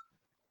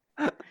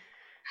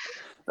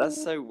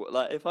 That's so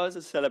like if I was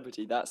a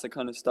celebrity, that's the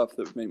kind of stuff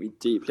that would make me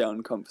deeply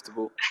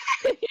uncomfortable.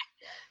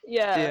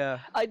 Yeah.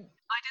 I did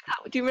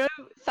that. Do you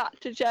remember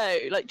Thatcher Joe?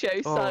 Like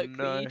Joe Sugg,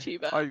 the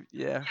YouTuber.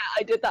 Yeah,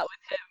 I did that with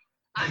him.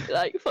 I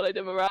like followed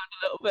him around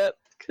a little bit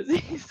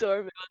because he saw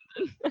him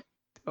in London.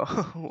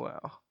 Oh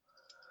wow.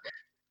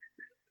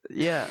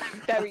 Yeah.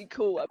 I'm very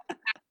cool. I'm a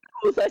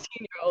cool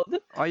 13-year-old.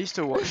 I used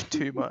to watch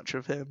too much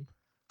of him.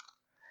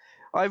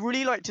 I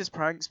really liked his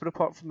pranks, but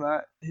apart from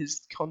that,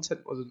 his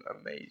content wasn't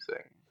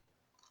amazing.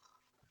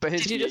 But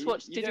did you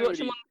watch him on the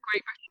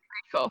Great British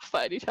Bake Off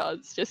by any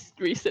chance just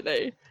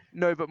recently?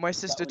 No, but my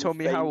sister told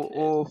me how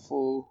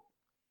awful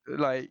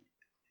like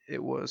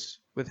it was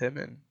with him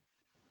in.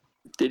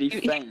 Did he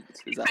faint?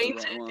 Is that the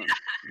right one?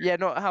 Yeah,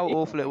 not how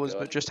awful it was,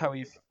 but just how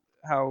he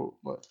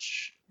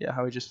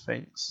just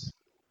faints.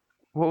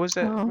 What was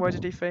it? Oh. Why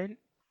did he faint?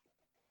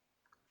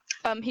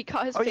 He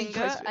cut his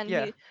finger and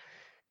he.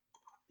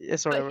 Yeah,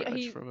 sorry, I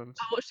just remembered.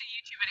 I watched a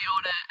YouTube video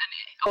on it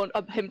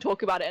and him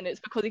talk about it, and it's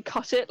because he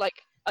cut it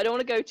like, I don't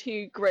want to go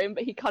too grim,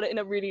 but he cut it in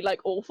a really like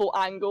awful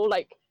angle,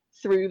 like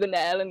through the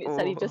nail, and it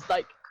said he just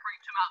like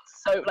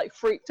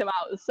freaked him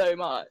out so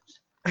much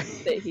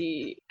that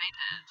he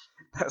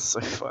fainted. That's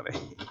so funny.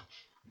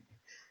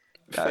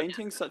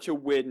 Fainting's such a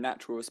weird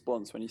natural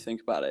response when you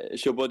think about it.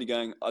 It's your body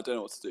going, I don't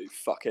know what to do.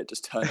 Fuck it,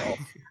 just turn it off.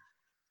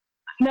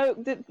 No,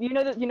 you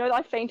know that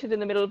I fainted in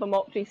the middle of a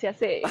mock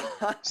GCSE.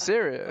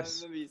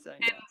 Serious? I remember you saying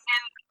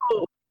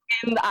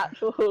in the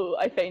actual hall,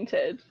 I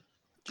fainted.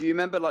 Do you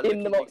remember like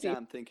looking at the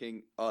exam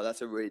thinking, oh,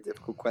 that's a really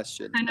difficult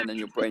question, and then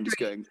your brain just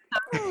going,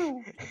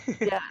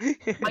 yeah,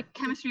 my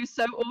chemistry is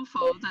so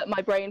awful that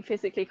my brain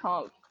physically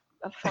can't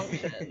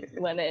function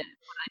when I see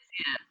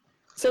it.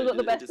 Still got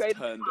the best grade.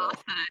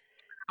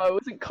 I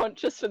wasn't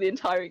conscious for the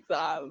entire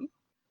exam.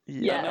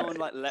 Yeah. No one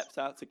like leapt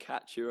out to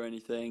catch you or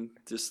anything.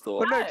 Just thought.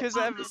 Well, no,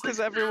 because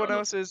everyone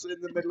else is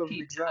in the middle of an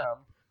exam.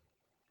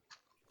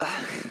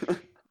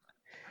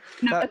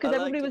 No, because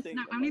everybody was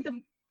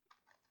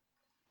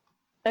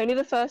only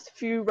the first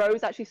few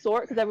rows actually saw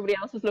it because everybody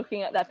else was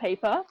looking at their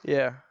paper.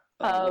 Yeah.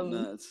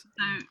 Nerds.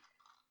 So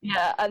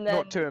yeah, and then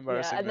not too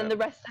embarrassing. Yeah, and then the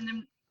rest, and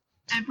then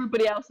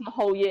everybody else in the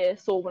whole year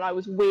saw when I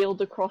was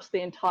wheeled across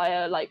the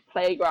entire like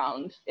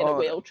playground in a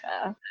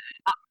wheelchair.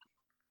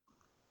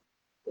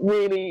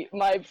 Really,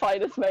 my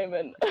finest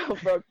moment of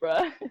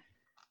Rogborough.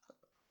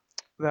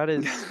 That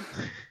is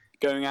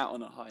going out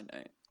on a high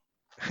note.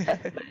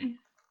 Definitely.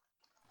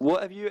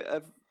 What have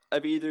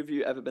either of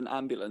you ever been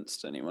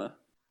ambulanced anywhere?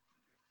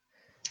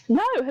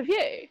 No, have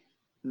you?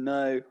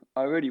 No,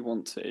 I really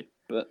want to,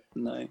 but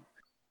no.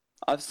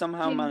 I've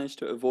somehow managed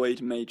to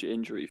avoid major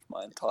injury for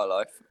my entire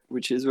life,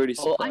 which is really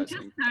surprising. I just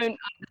don't understand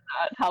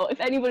how, if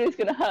anybody's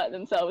going to hurt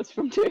themselves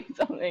from doing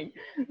something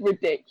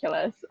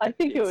ridiculous, I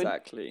think it would.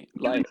 Exactly.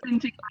 Like,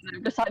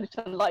 decided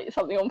to light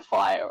something on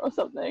fire or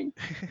something.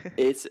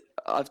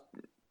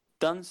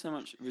 done so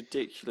much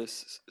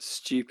ridiculous,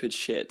 stupid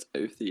shit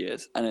over the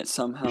years, and it's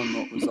somehow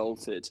not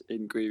resulted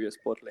in grievous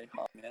bodily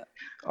harm yet.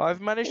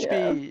 I've managed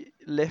to be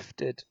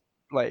lifted,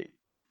 like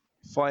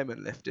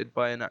fireman lifted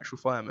by an actual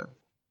fireman.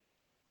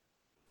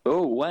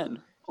 Oh,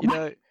 when? You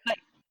know, like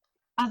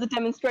as a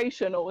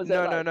demonstration, or was it?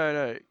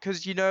 No.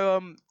 Because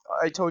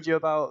I told you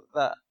about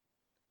that.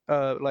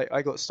 Like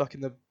I got stuck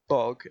in the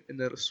bog in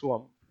the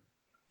swamp.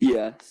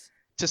 Yes.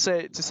 To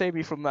save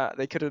me from that,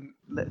 they couldn't.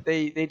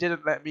 They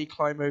didn't let me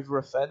climb over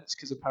a fence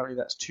because apparently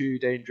that's too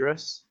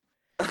dangerous.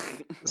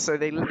 So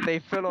they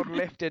full on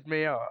lifted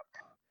me up,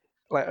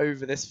 like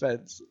over this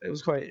fence. It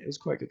was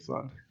quite good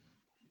fun.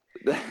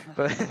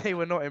 But they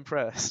were not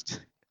impressed.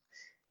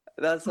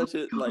 That's such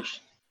a like.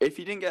 If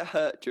you didn't get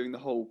hurt during the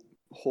whole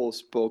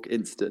horse bog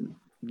incident,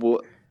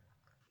 what?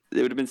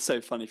 It would have been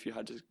so fun if you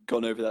had just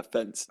gone over that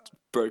fence,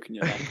 broken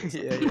your leg.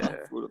 Yeah.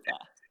 All of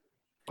that.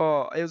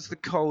 Oh, it was the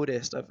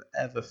coldest I've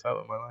ever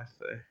felt in my life,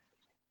 though.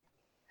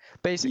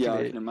 Basically, yeah,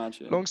 I can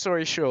imagine. Long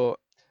story short,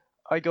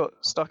 I got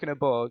stuck in a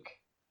bog,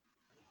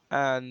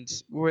 and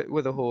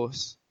with a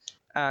horse,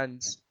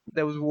 and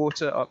there was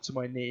water up to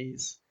my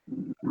knees,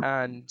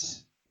 and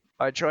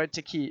I tried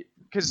to keep,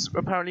 because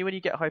apparently when you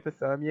get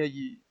hypothermia,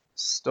 you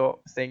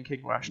stop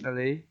thinking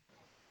rationally.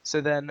 So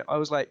then I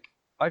was like,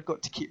 I've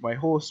got to keep my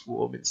horse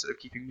warm instead of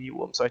keeping me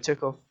warm. So I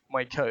took off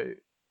my coat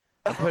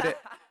and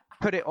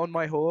put it on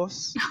my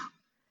horse.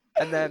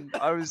 And then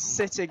I was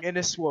sitting in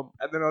a swamp,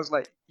 and then I was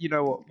like, you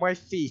know what? My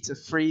feet are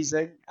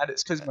freezing, and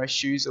it's because my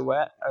shoes are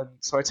wet. And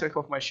so I took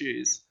off my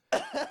shoes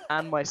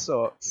and my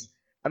socks,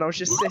 and I was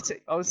just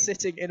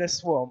sitting in a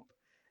swamp,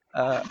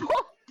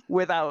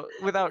 without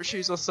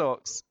shoes or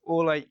socks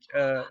or like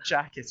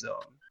jacket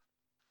on.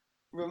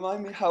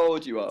 Remind me how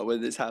old you are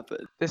when this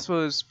happened. This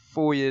was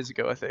 4 years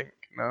ago, I think.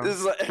 No. This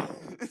is like...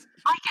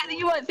 I get that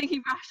you weren't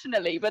thinking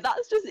rationally, but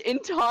that's just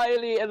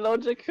entirely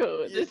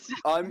illogical.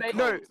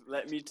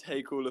 Let me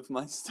take all of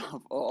my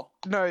stuff off.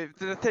 No,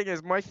 the thing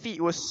is, my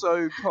feet were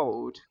so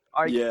cold.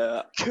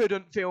 I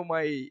couldn't feel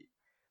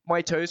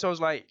my toes. So I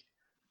was like,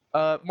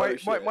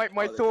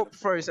 my thought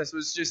process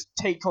was just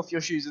take off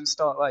your shoes and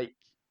start like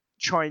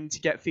trying to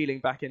get feeling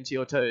back into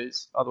your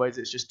toes. Otherwise,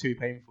 it's just too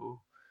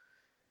painful.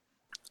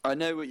 I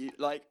know what you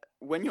like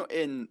when you're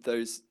in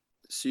those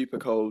super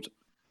cold.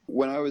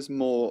 When I was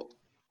more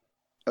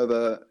of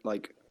a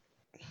like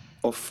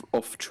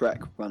off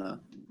track runner,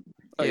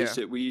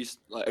 we used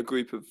like a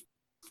group of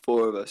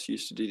 4 of us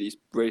used to do these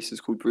races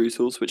called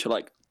Brutals, which are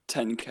like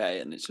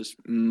 10k, and it's just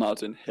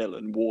mud and hill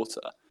and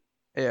water.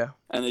 Yeah.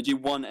 And they do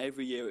one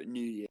every year at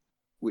New Year,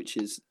 which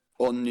is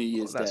on New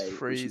Year's Day,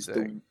 freezing.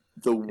 which is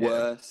the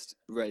worst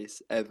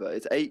race ever.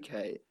 It's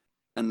 8k,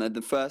 and then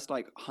the first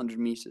like 100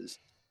 meters,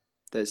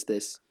 there's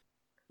this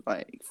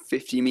like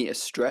 50-meter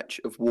stretch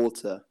of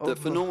water that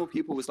for normal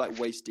people was like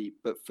waist deep,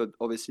 but for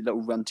obviously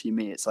little runty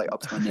me, it's like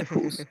up to my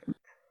nipples.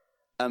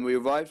 And we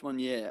arrived one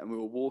year, and we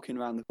were walking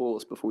around the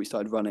course before we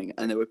started running,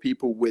 and there were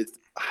people with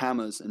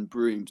hammers and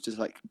brooms just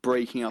like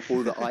breaking up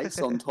all the ice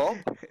on top,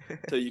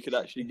 so you could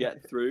actually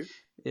get through.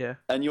 Yeah.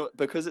 And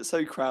because it's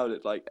so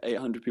crowded, like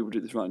 800 people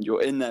do this run,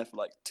 you're in there for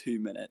like 2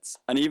 minutes.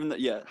 And even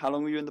how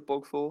long were you in the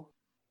bog for?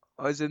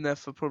 I was in there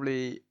for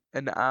probably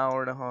an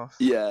hour and a half.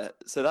 Yeah,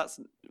 so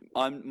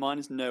mine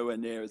is nowhere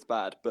near as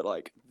bad, but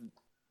like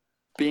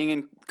being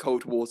in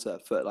cold water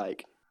for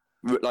like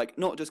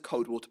not just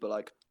cold water, but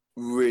like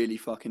really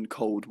fucking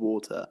cold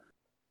water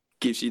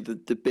gives you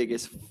the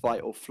biggest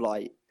fight or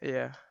flight.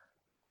 Yeah.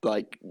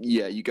 Like,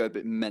 you go a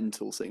bit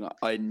mental saying like,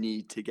 I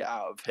need to get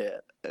out of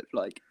here.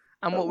 Like,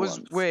 and what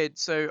was weird,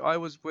 so I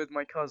was with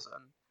my cousin,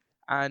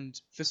 and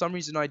for some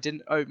reason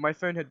my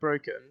phone had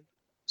broken,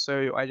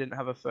 so I didn't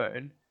have a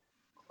phone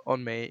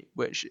on me,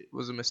 which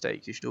was a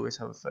mistake. You should always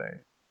have a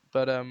phone.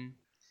 But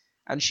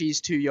and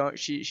she's too young.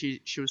 She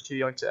was too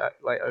young to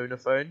like own a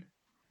phone.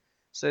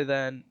 So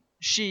then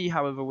she,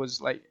 however, was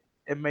like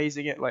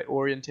amazing at like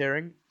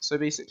orienteering. So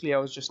basically, I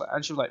was just like,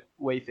 and she was like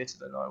way fitter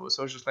than I was.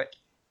 So I was just like,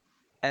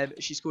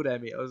 she's called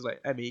Emmy. I was like,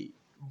 Emmy,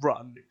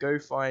 run, go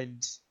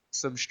find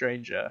some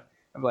stranger.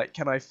 I'm like,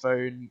 can I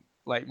phone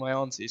like my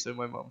auntie, so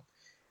my mum?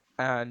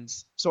 And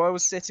so I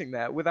was sitting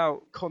there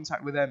without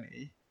contact with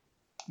Emmy,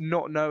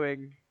 not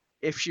knowing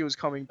if she was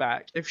coming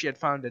back, if she had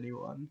found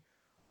anyone,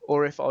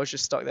 or if I was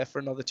just stuck there for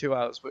another 2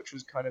 hours, which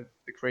was kind of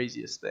the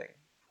craziest thing.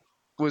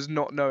 Was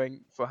not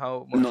knowing for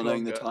how much Not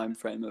knowing longer. the time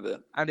frame of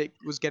it. And it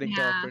was getting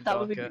darker and darker. That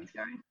would be really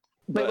scary.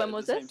 But when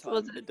was this?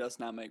 It does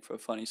now make for a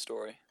funny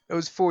story. It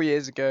was 4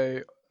 years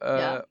ago,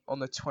 on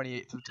the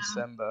 28th of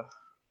December.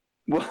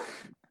 What?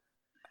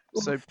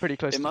 So pretty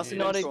close to It must New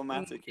have Year's. been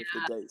traumatic if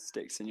the date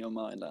sticks in your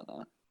mind like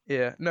that.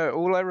 Yeah, no,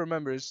 all I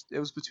remember is it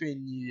was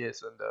between New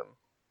Year's and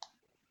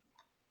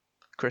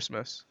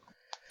Christmas.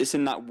 It's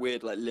in that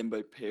weird like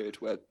limbo period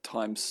where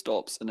time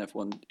stops and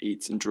everyone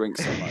eats and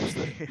drinks so much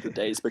that the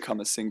days become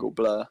a single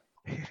blur.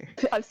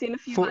 I've seen a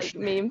few like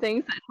meme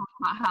things that talk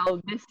about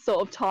how this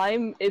sort of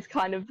time is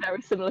kind of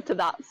very similar to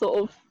that sort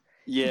of.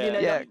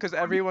 Yeah, because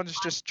everyone's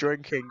just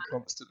drinking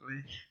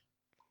constantly.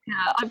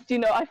 Yeah,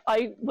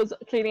 I was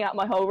cleaning out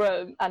my whole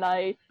room and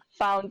I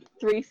found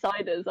 3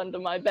 ciders under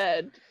my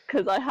bed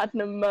because I had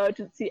an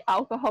emergency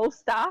alcohol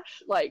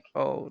stash, like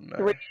Oh no.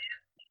 3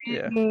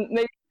 Yeah.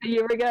 maybe a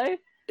year ago.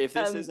 If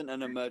this isn't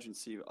an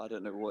emergency, I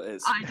don't know what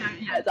is. I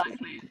don't, yeah,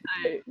 exactly.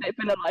 So they've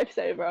been a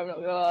lifesaver, I'm not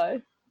gonna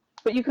lie.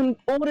 But you can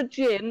order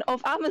gin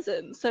off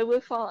Amazon, so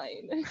we're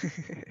fine.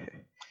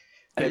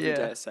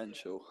 Everyday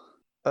essential.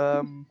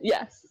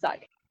 Yes,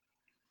 exactly.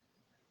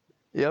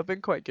 Yeah, I've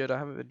been quite good. I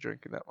haven't been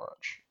drinking that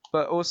much,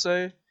 but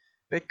also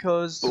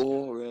because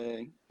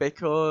boring.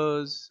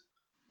 Because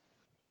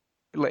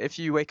like if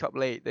you wake up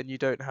late, then you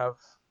don't have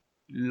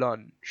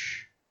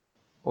lunch,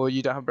 or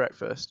you don't have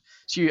breakfast,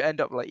 so you end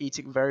up like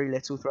eating very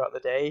little throughout the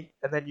day,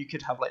 and then you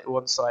could have like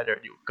one cider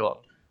and you're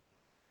gone.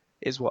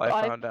 Is what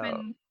I found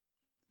out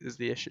is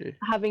the issue.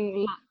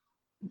 Having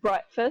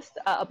breakfast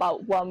at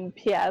about 1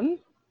 p.m.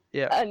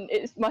 Yeah. And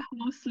it's my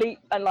whole sleep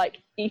and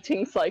like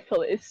eating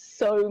cycle is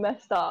so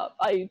messed up.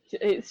 I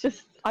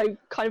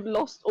kind of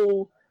lost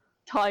all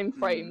time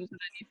frames of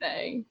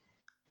anything.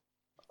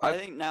 I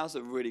think now's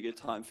a really good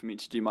time for me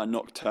to do my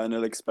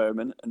nocturnal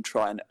experiment and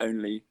try and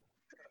only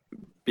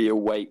be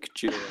awake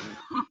during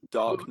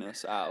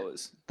darkness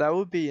hours. That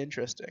would be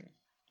interesting.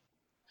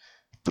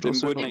 But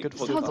also not good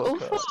for the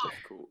podcast.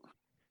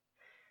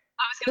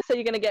 I was gonna say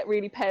you're gonna get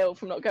really pale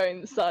from not going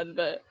in the sun,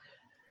 but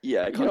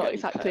yeah, I can't not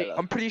exactly.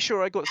 I'm pretty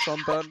sure I got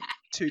sunburnt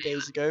 2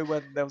 days ago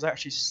when there was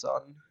actually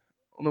sun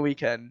on the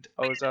weekend.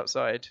 I was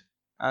outside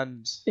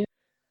and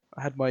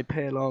I had my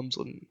pale arms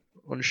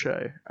on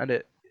show,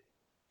 and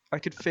I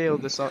could feel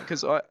the sun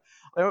because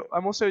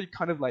I'm also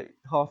kind of like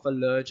half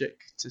allergic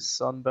to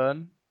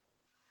sunburn,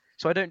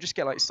 so I don't just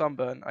get like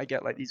sunburn. I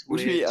get like these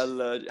weird. Would you be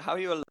allergic? How are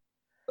you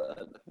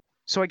allergic?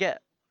 So I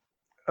get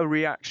a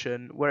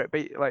reaction where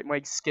like my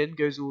skin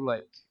goes all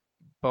like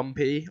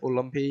bumpy or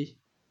lumpy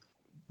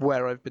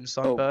where I've been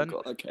sunburned. Oh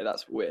my God, okay,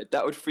 that's weird.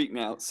 That would freak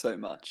me out so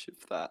much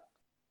if that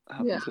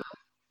happened. Yeah.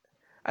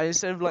 And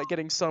instead of like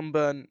getting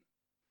sunburn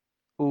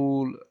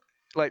all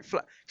like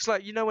flat, it's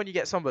like, you know, when you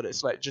get sunburn,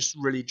 it's like just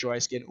really dry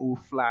skin, all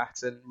flat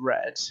and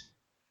red.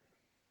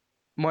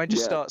 Mine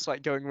just starts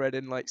like going red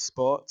in like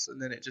spots,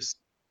 and then it just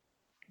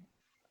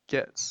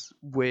gets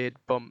weird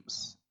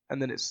bumps,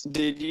 and then it's.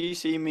 Did you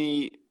see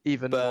me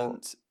even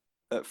burnt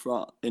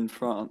in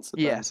France?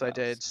 Yes, I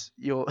did.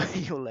 Your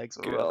legs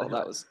were Girl,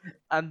 that was.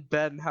 And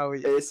Ben, how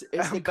he. It's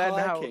the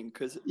kayaking,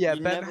 because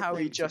Ben, how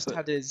he just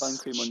had his sun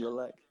cream on your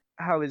leg.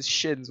 How his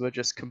shins were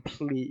just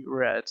complete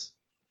red.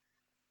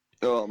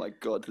 Oh my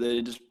God,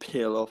 they just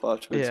peel off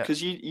afterwards.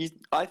 Because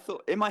I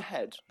thought in my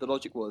head the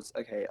logic was,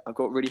 okay, I've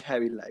got really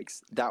hairy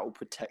legs, that will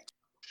protect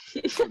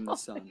you from the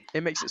sun.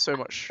 It makes it so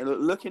much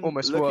looking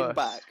worse.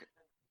 back,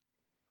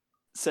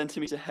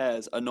 centimeter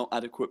hairs are not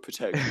adequate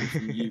protection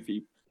from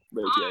UV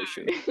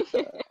radiation.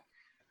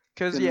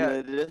 Because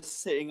they're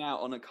just sitting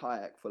out on a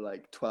kayak for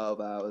like 12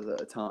 hours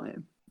at a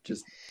time,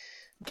 just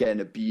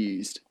getting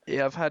abused.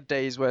 Yeah, I've had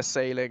days where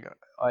sailing,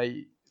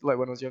 like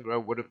when I was younger, I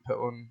wouldn't put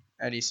on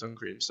any sun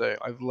cream, so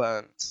I've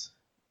learnt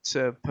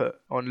to put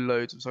on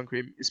loads of sun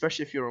cream,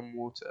 especially if you're on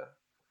water,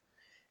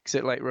 because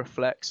it like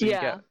reflects. So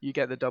you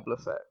get the double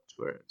effect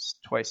where it's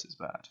twice as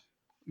bad.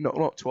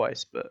 Not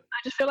twice, but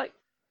I just feel like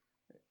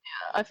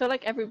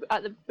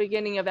at the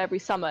beginning of every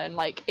summer in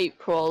like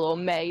April or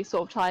May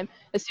sort of time,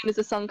 as soon as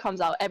the sun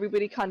comes out,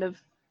 everybody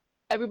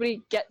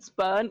gets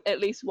burnt at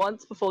least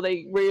once before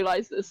they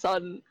realise that the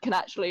sun can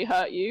actually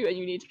hurt you and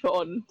you need to put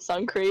on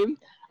sun cream.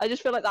 I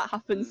just feel like that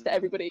happens to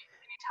everybody. You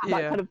need to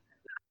have that kind of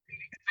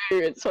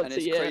experience once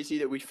a year. And it's crazy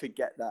that we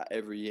forget that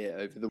every year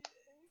over the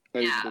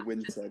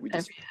winter.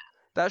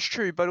 That's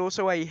true, but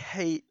also I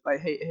hate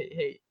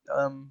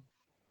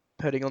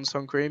putting on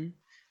sun cream.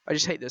 I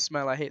just hate the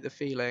smell. I hate the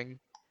feeling.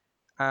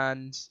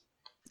 And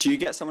do you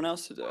get someone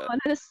else to do it?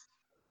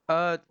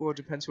 Well, it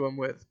depends who I'm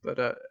with,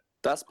 but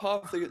that's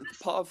part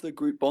of the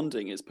group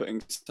bonding is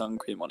putting sun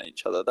cream on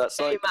each other. That's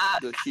like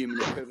the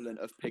human equivalent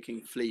of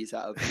picking fleas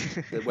out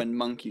of when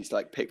monkeys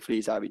like pick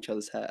fleas out of each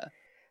other's hair.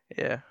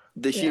 Yeah.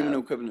 The human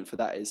equivalent for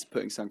that is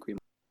putting sun cream.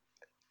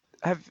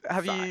 Have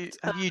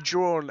you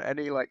drawn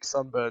any like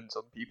sunburns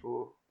on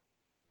people,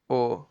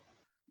 or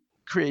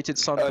created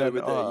sunburn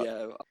art?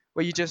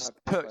 Where you just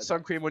put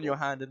sun cream on your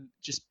hand and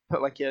just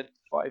put like a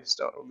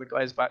 5-star on the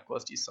guy's back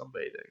whilst he's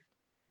sunbathing.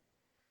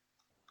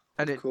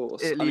 And of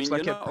course. It leaves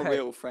like you're not a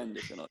real friend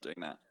if you're not doing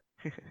that.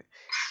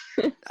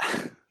 I'm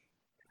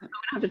gonna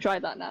have to try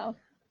that now.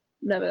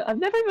 I've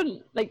never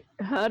even like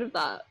heard of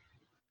that.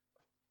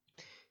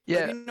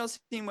 Yeah. Have you not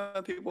seen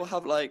where people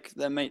have like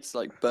their mates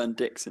like burn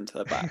dicks into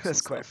their backs? That's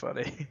quite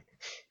funny.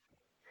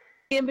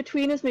 The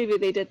In-Betweeners movie,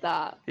 they did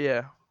that.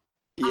 Yeah.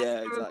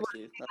 Yeah,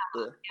 exactly.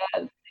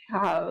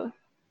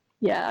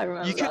 Yeah, I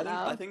remember that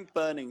now. I think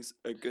burning's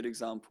a good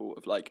example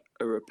of like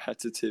a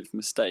repetitive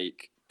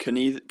mistake. Can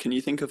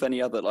you think of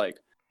any other like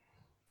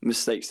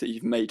mistakes that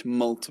you've made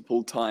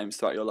multiple times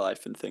throughout your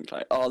life and think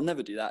like, oh, I'll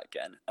never do that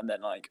again, and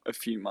then like a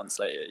few months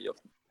later you've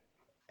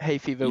hay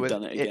fever with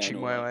done it again, itching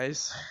my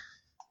eyes.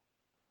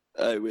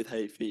 Oh, with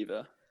hay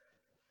fever.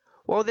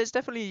 Well, there's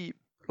definitely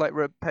like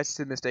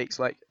repetitive mistakes,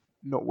 like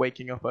not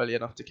waking up early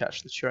enough to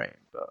catch the train,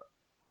 but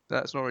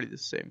That's not really the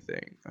same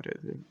thing, I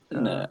don't think.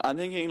 No, I'm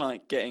thinking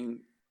like getting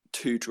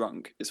too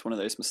drunk is one of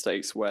those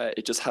mistakes where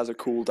it just has a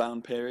cool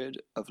down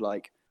period of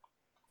like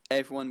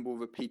everyone will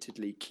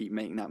repeatedly keep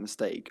making that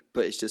mistake,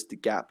 but it's just the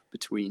gap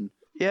between.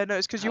 Yeah, no,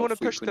 it's because you want to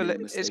push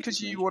it's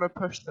because you want to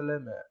push the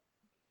limit.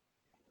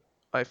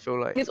 I feel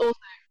like it's also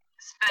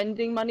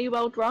spending money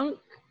while drunk.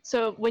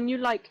 So when you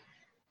like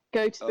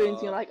go to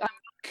Spoons, you're like, I'm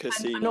not going to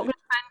spend too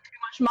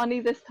much money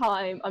this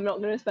time. I'm not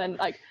going to spend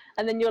like,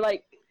 and then you're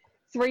like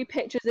 3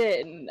 pictures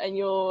in, and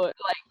you're like,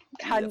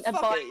 I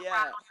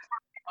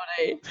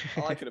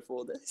can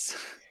afford this.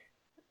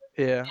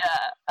 Yeah.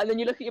 And then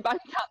you look at your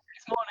bank account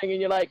this morning, and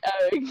you're like,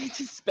 oh, you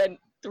just spent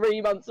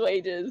 3 months'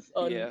 wages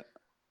on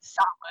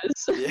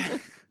sours. Yeah.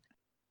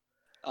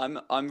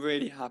 I'm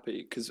really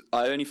happy because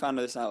I only found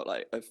this out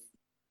like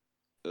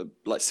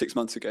 6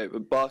 months ago.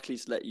 But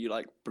Barclays let you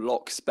like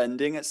block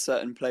spending at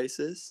certain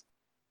places.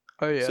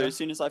 Oh yeah. So as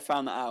soon as I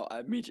found that out, I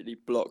immediately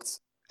blocked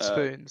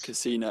Spoons.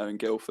 Casino in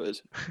Guildford.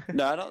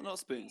 No, not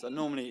Spoons. I'm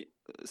normally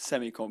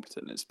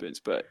semi-competent at Spoons,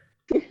 but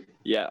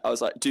yeah, I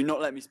was like, do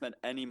not let me spend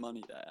any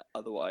money there,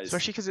 otherwise.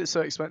 Especially because it's so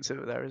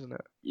expensive there, isn't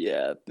it?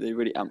 Yeah, they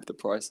really amp the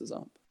prices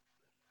up.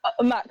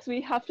 Max,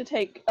 we have to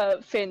take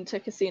Finn to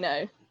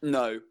Casino.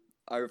 No,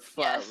 I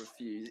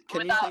refuse.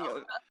 Can you think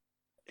of...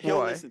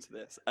 He'll listen to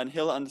this and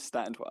he'll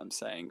understand what I'm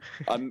saying.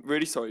 I'm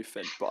really sorry,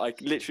 Finn, but I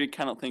literally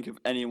cannot think of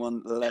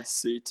anyone less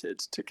suited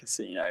to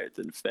Casino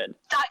than Finn.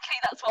 Exactly,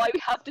 that's why we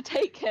have to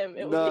take him.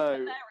 It would be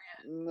hilarious.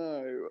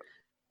 No.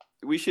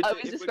 We should,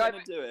 if we're going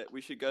to do it,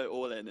 we should go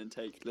all in and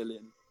take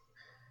Lillian.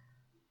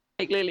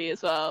 Take Lily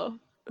as well.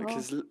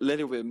 Because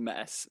Lily will be a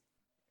mess.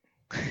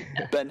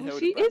 Ben Hill.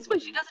 She is,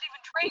 but she doesn't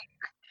even drink.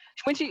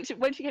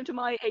 When she came to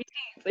my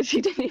 18th, she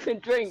didn't even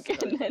drink.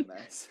 So and then...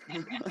 mess.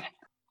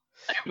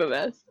 I'm a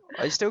mess.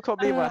 I still can't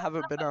believe I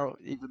haven't been out,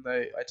 even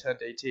though I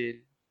turned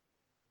 18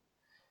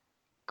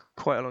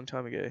 quite a long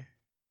time ago.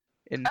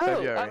 In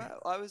February.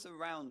 I was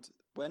around.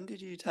 When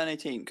did you turn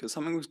 18? Because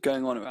something was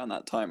going on around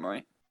that time,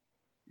 right?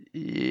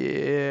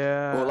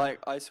 Yeah. Or like,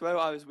 I swear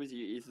I was with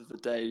you either the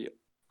day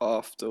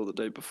after or the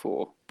day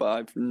before, but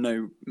I've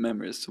no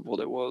memory as to what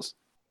it was.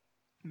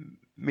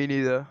 Me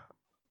neither.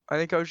 I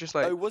think I was just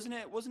like... Oh, wasn't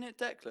it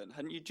Declan?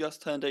 Hadn't you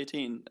just turned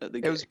 18 at the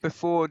gig? It was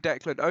before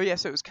Declan. Oh,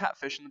 yes, it was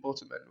Catfish in the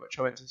Bottom End, which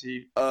I went to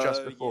see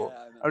just before.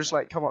 Yeah, I was just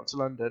like, come up to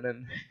London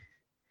and...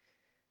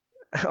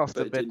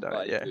 after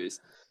midnight, yeah.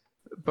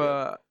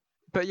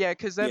 But yeah,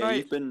 because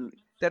then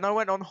then I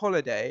went on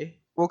holiday.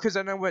 Well, because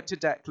then I went to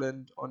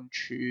Declan on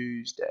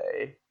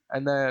Tuesday,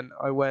 and then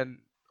I went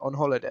on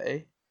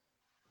holiday,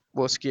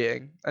 well,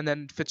 skiing, and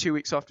then for 2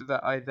 weeks after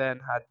that, I then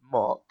had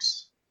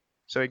mocks,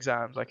 so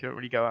exams. I couldn't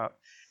really go out.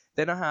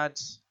 Then I had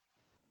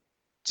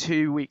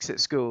 2 weeks at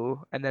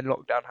school, and then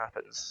lockdown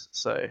happens.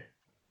 So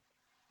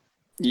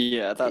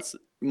yeah,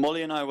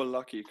 Molly and I were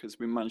lucky because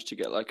we managed to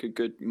get like a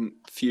good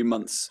few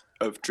months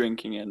of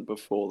drinking in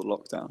before the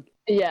lockdown.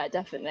 Yeah,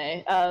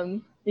 definitely.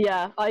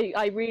 Yeah,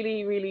 I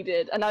really, really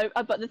did. And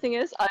but the thing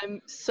is,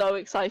 I'm so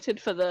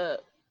excited for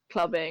the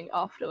clubbing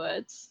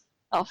afterwards.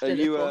 Are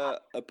you a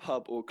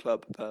pub or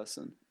club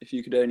person? If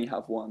you could only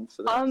have one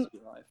for the rest of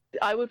your life.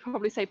 I would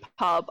probably say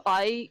pub.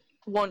 I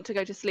want to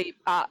go to sleep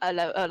at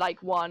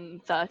like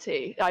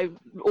 1:30.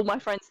 All my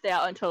friends stay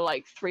out until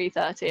like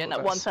 3:30, and at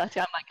 1:30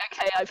 I'm like,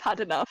 okay, I've had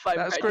enough. I'm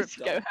ready to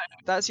go home.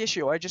 That's the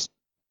issue.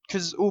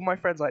 Because all my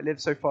friends like live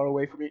so far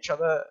away from each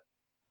other,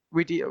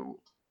 we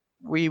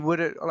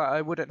wouldn't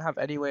I wouldn't have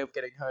any way of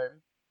getting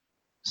home,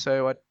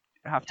 so I'd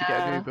have to get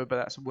an Uber, but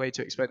that's way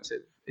too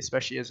expensive,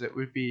 especially as it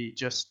would be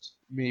just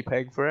me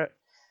paying for it.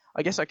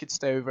 I guess I could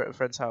stay over at a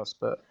friend's house,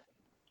 but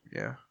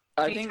yeah.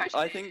 I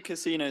think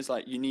casinos,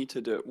 like, you need to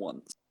do it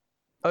once.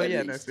 Oh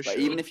yeah, no, for sure.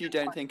 Even if you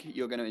don't think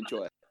you're going to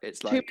enjoy it,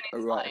 it's like a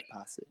rite of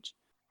passage.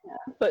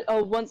 Yeah.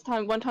 But one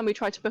time we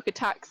tried to book a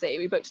taxi.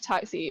 We booked a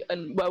taxi,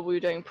 and while we were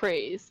doing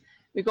pre's,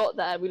 we got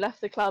there. We left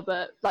the club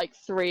at like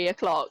 3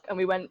 o'clock, and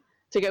we went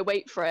to go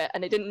wait for it,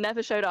 and it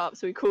never showed up.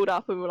 So we called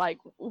up and we were like,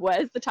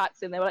 "Where's the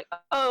taxi?" And they were like,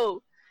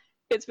 "Oh,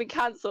 it's been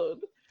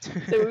cancelled." So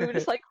we were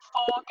just like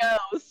 4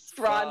 girls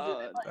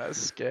stranded. That's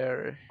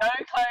scary.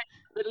 Okay,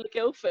 little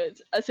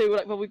Guildford. And so we were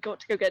like, "Well, we got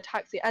to go get a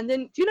taxi." And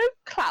then, do you know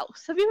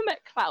Klaus? Have you ever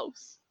met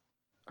Klaus?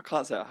 I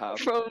can't say I have.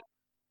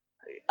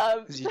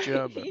 Is he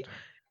German?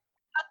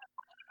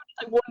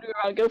 Like wandering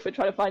around Guildford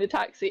trying to find a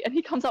taxi, and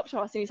he comes up to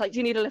us and he's like, "Do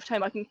you need a lift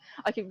home? I can.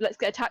 Let's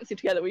get a taxi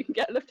together. We can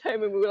get a lift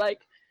home." And we were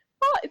like,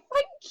 "Oh,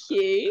 thank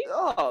you."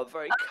 Oh,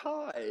 very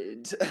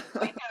kind.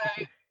 We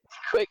can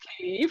quickly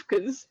leave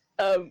because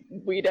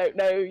we don't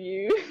know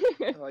you.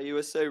 Oh, you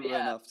were so rude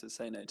enough to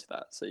say no to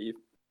that, so you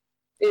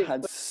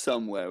had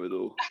some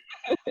wherewithal.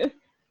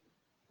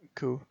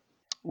 Cool.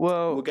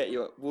 Well, we'll get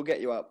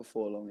you out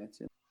before long,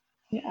 Etienne.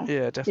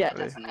 Yeah,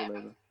 definitely.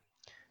 Yeah.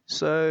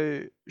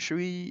 So, should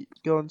we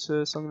go on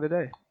to Song of the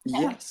Day?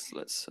 Yes,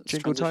 let's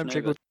jingle time,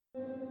 jingle.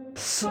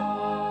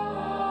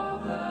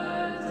 Song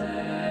of the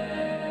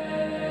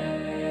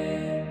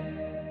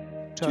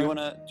Day. Do you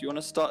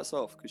wanna start us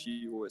off, because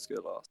you always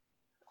go last?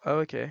 Oh,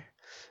 okay.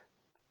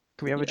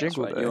 Can we have a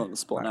jingle? Right. You're on the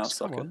spot now, Max,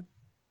 sucker.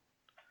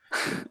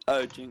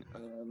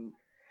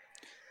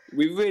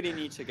 We really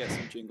need to get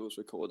some jingles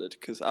recorded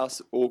because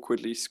us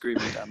awkwardly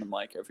screaming down the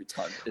mic every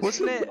time is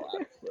Wasn't really it? not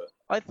adequate.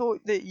 I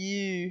thought that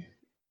you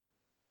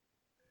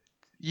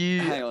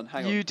Hang on.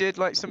 did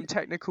like some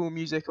technical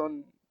music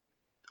on,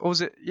 or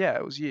was it? Yeah,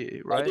 it was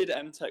you, right? I did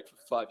M-Tech for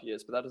 5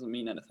 years, but that doesn't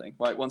mean anything.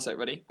 Right, one sec,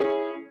 ready?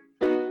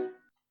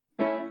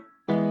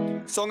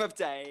 Song of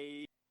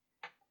Day.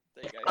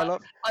 There you go. I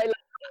love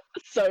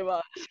it so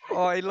much.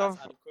 Oh, I love.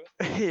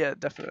 Adequate. Yeah,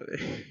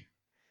 definitely.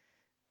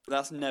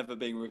 That's never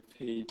being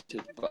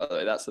repeated, by the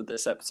way. That's for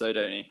this episode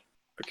only.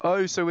 Okay.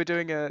 Oh, so we're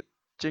doing a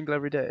jingle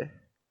every day.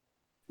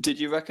 Did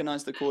you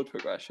recognise the chord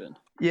progression?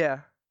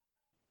 Yeah.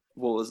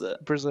 What was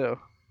it? Brazil.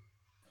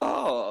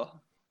 Oh,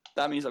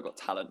 that means I've got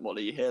talent,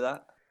 Molly. You hear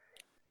that?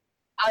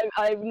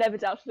 I've never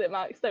doubted it,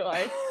 Max. Don't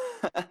worry.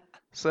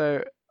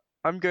 So,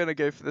 I'm going to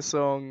go for the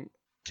song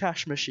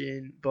Cash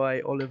Machine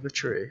by Oliver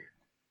Tree.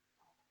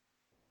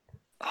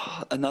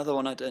 Oh, another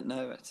one I don't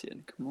know,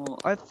 Etienne. Come on.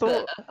 I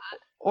thought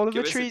Oliver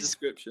Give us a Tree's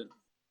description.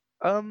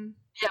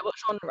 Yeah, what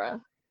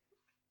genre?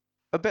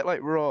 a bit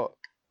like rock,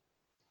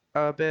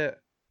 a bit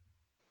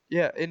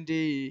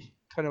indie,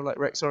 kind of like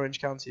Rex Orange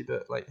County,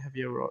 but like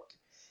heavier rock.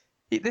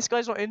 This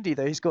guy's not indie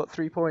though. He's got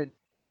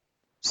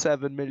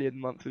 3.7 million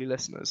monthly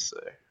listeners. So.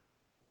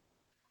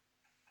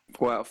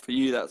 Wow, for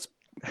you that's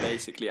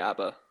basically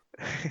ABBA.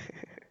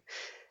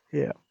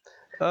 Yeah.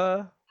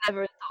 Never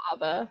thought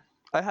ABBA.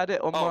 I had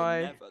it on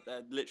my. Never.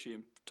 They're literally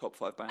in top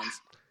 5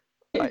 bands.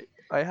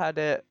 I had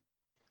it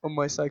on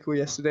my cycle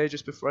yesterday,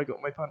 just before I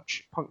got my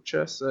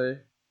puncture. So.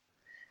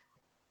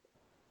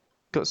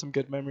 Got some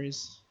good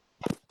memories.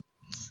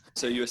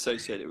 So you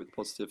associate it with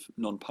positive,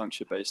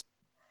 non-puncture based.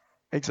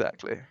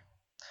 Exactly.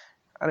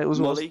 And it was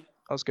Molly?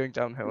 I was going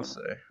downhill, so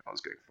I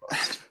was going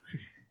fast.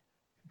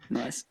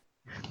 Nice.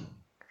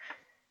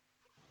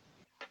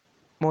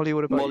 Molly,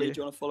 what about Molly, you?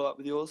 do you want to follow up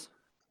with yours?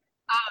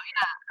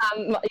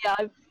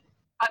 Yeah.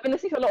 I've been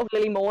listening to a lot of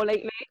Lily Moore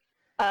lately,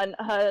 and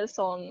her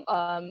song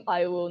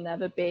 "I Will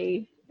Never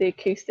Be," the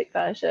acoustic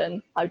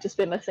version. I've just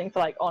been listening for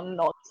like on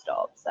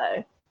non-stop.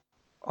 So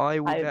I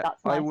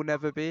will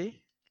never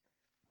be.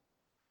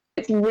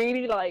 It's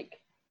really like,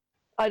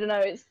 I don't know.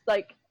 It's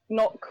like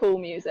not cool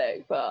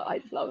music, but I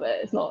just love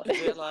it. It's not.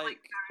 Is it like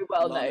very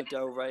well known. Lana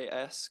Del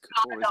Rey-esque,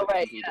 or is Del it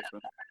Rey, completely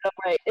different?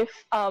 Right. If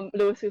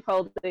Louis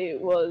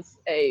Capaldi was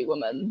a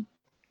woman,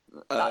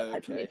 that type of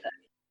Okay. music.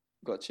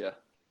 Gotcha.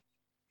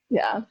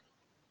 Yeah.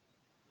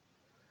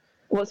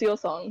 What's your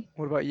song?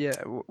 What about you,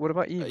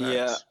 Max?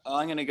 Yeah,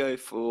 I'm gonna go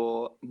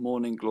for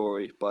 "Morning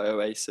Glory" by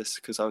Oasis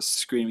because I was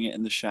screaming it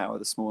in the shower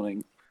this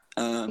morning,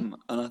 and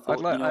I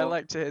thought, I'd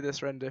like to hear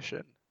this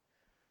rendition.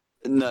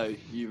 No,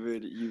 you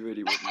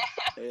really wouldn't.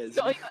 It's...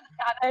 Go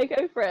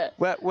for it.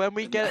 When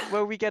we get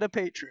a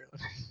Patreon.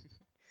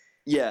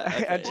 Yeah,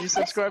 okay. And you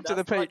subscribe to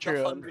the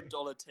Patreon. Like the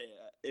 $100 tier.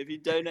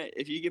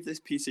 If you give this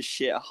piece of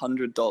shit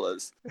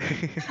 $100,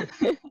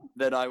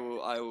 then I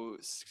will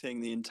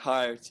sing the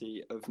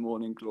entirety of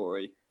 "Morning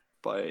Glory"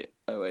 by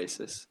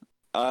Oasis.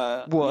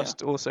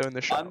 Whilst also in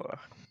the shower.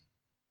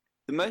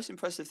 The most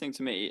impressive thing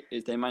to me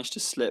is they managed to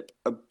slip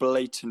a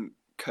blatant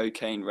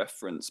cocaine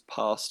reference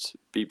past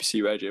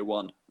BBC Radio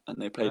 1, and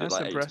they played it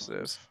like 8 impressive.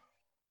 times.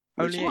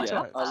 Only 8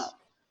 times.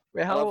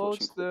 Wait, how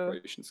old's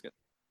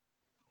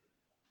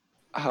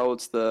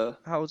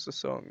the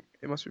song?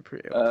 It must be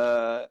pretty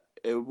old.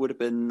 It would have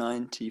been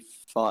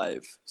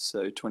 95,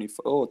 so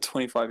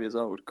 25 years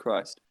old.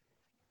 Christ.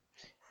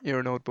 You're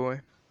an old boy.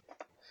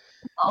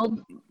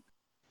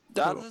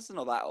 That's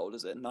not that old,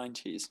 is it?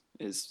 90s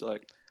is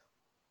like.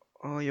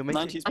 Oh, you're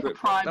making. 90s Brit.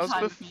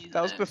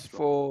 That was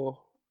before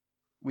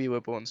we were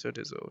born, so it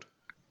is old.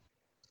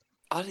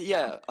 I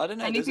don't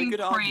know. There's a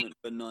good argument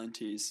for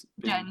 90s.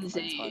 Gen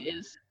Z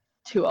is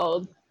too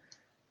old.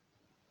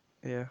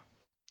 Yeah.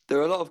 There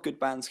were a lot of good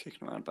bands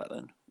kicking around back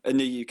then. In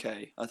the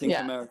UK. I think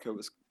America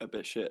was a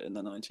bit shit in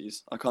the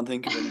 90s. I can't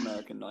think of an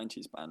American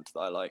 90s band that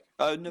I like.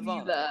 Oh,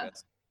 Nirvana, I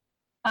guess.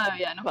 Oh,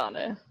 yeah,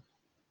 Nirvana.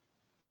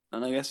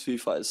 And I guess Foo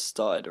Fighters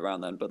started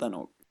around then, but they're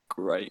not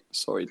great.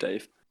 Sorry,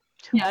 Dave.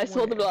 Yeah, I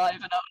saw them live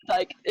and I was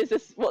like,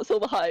 what's all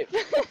the hype?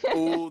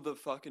 All the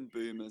fucking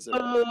boomers. Your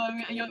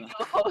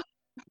whole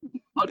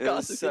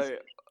podcast is so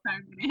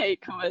many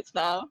hate comments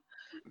now.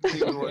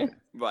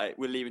 Right,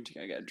 we're leaving to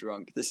go get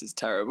drunk. This is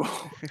terrible.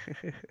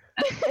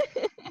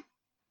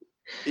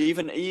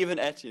 Even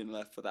Etienne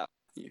left for that.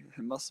 It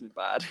must have been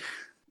bad.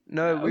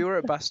 No, we were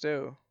at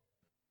Bastille.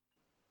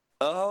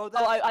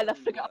 I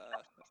left to go to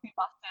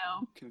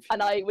Bastille,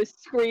 and I was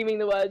screaming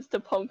the words to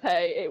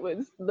Pompeii. It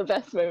was the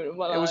best moment of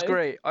my life. It was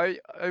great. I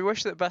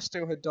wish that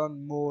Bastille had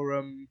done more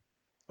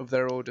of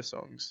their older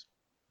songs,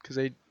 because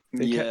they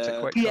kept it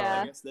quite.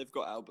 I guess they've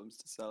got albums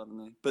to sell, haven't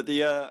they? But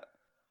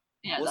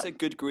what's a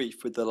good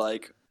grief with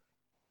the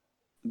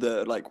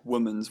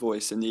woman's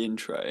voice in the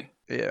intro?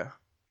 Yeah.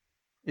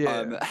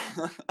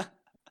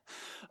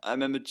 I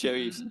remember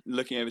Joey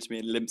looking over to me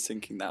and lip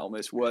syncing that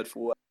almost word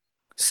for word.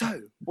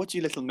 So, what do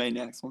you little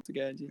maniacs want to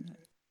go and do?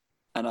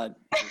 And I was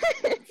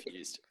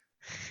confused.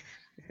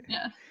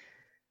 Yeah.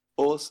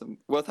 Awesome.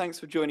 Well, thanks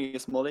for joining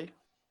us, Molly.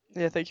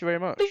 Yeah, thank you very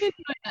much.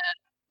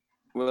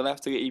 We'll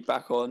have to get you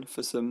back on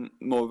for some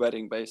more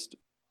Reading-based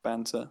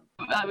banter.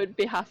 I would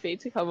be happy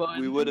to come on.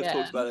 We would have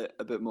talked about it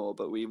a bit more,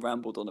 but we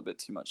rambled on a bit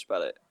too much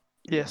about it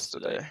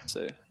yesterday.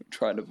 So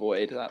try and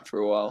avoid that for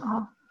a while.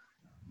 Oh.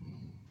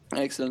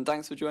 Excellent.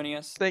 Thanks for joining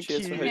us. Thank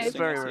Cheers you for hosting,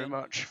 very, Etienne. very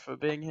much for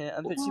being here,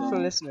 and thank you for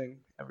listening,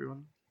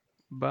 everyone.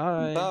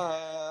 Bye.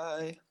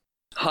 Bye.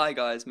 Hi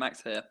guys,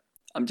 Max here.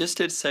 I'm just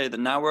here to say that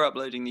now we're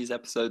uploading these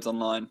episodes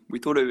online, we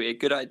thought it would be a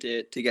good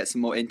idea to get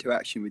some more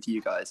interaction with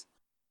you guys.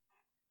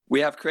 We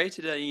have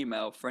created an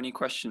email for any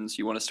questions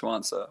you want us to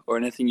answer or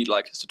anything you'd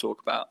like us to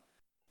talk about.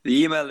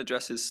 The email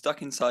address is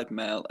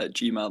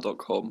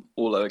stuckinsidemail@gmail.com,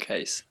 all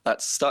lowercase.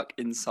 That's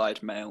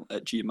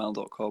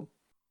stuckinsidemail@gmail.com.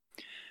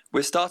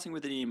 We're starting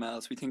with an email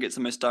as we think it's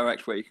the most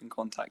direct way you can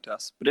contact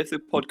us, but if the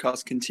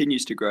podcast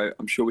continues to grow,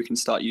 I'm sure we can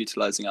start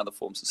utilising other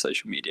forms of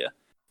social media.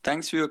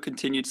 Thanks for your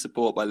continued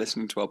support by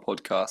listening to our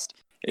podcast.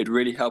 It'd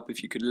really help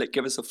if you could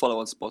give us a follow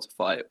on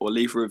Spotify or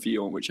leave a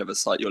review on whichever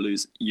site you're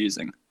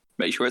using.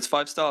 Make sure it's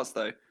 5 stars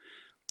though.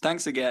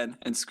 Thanks again,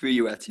 and screw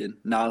you, Etienne.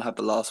 Now I'll have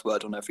the last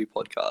word on every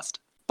podcast.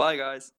 Bye, guys.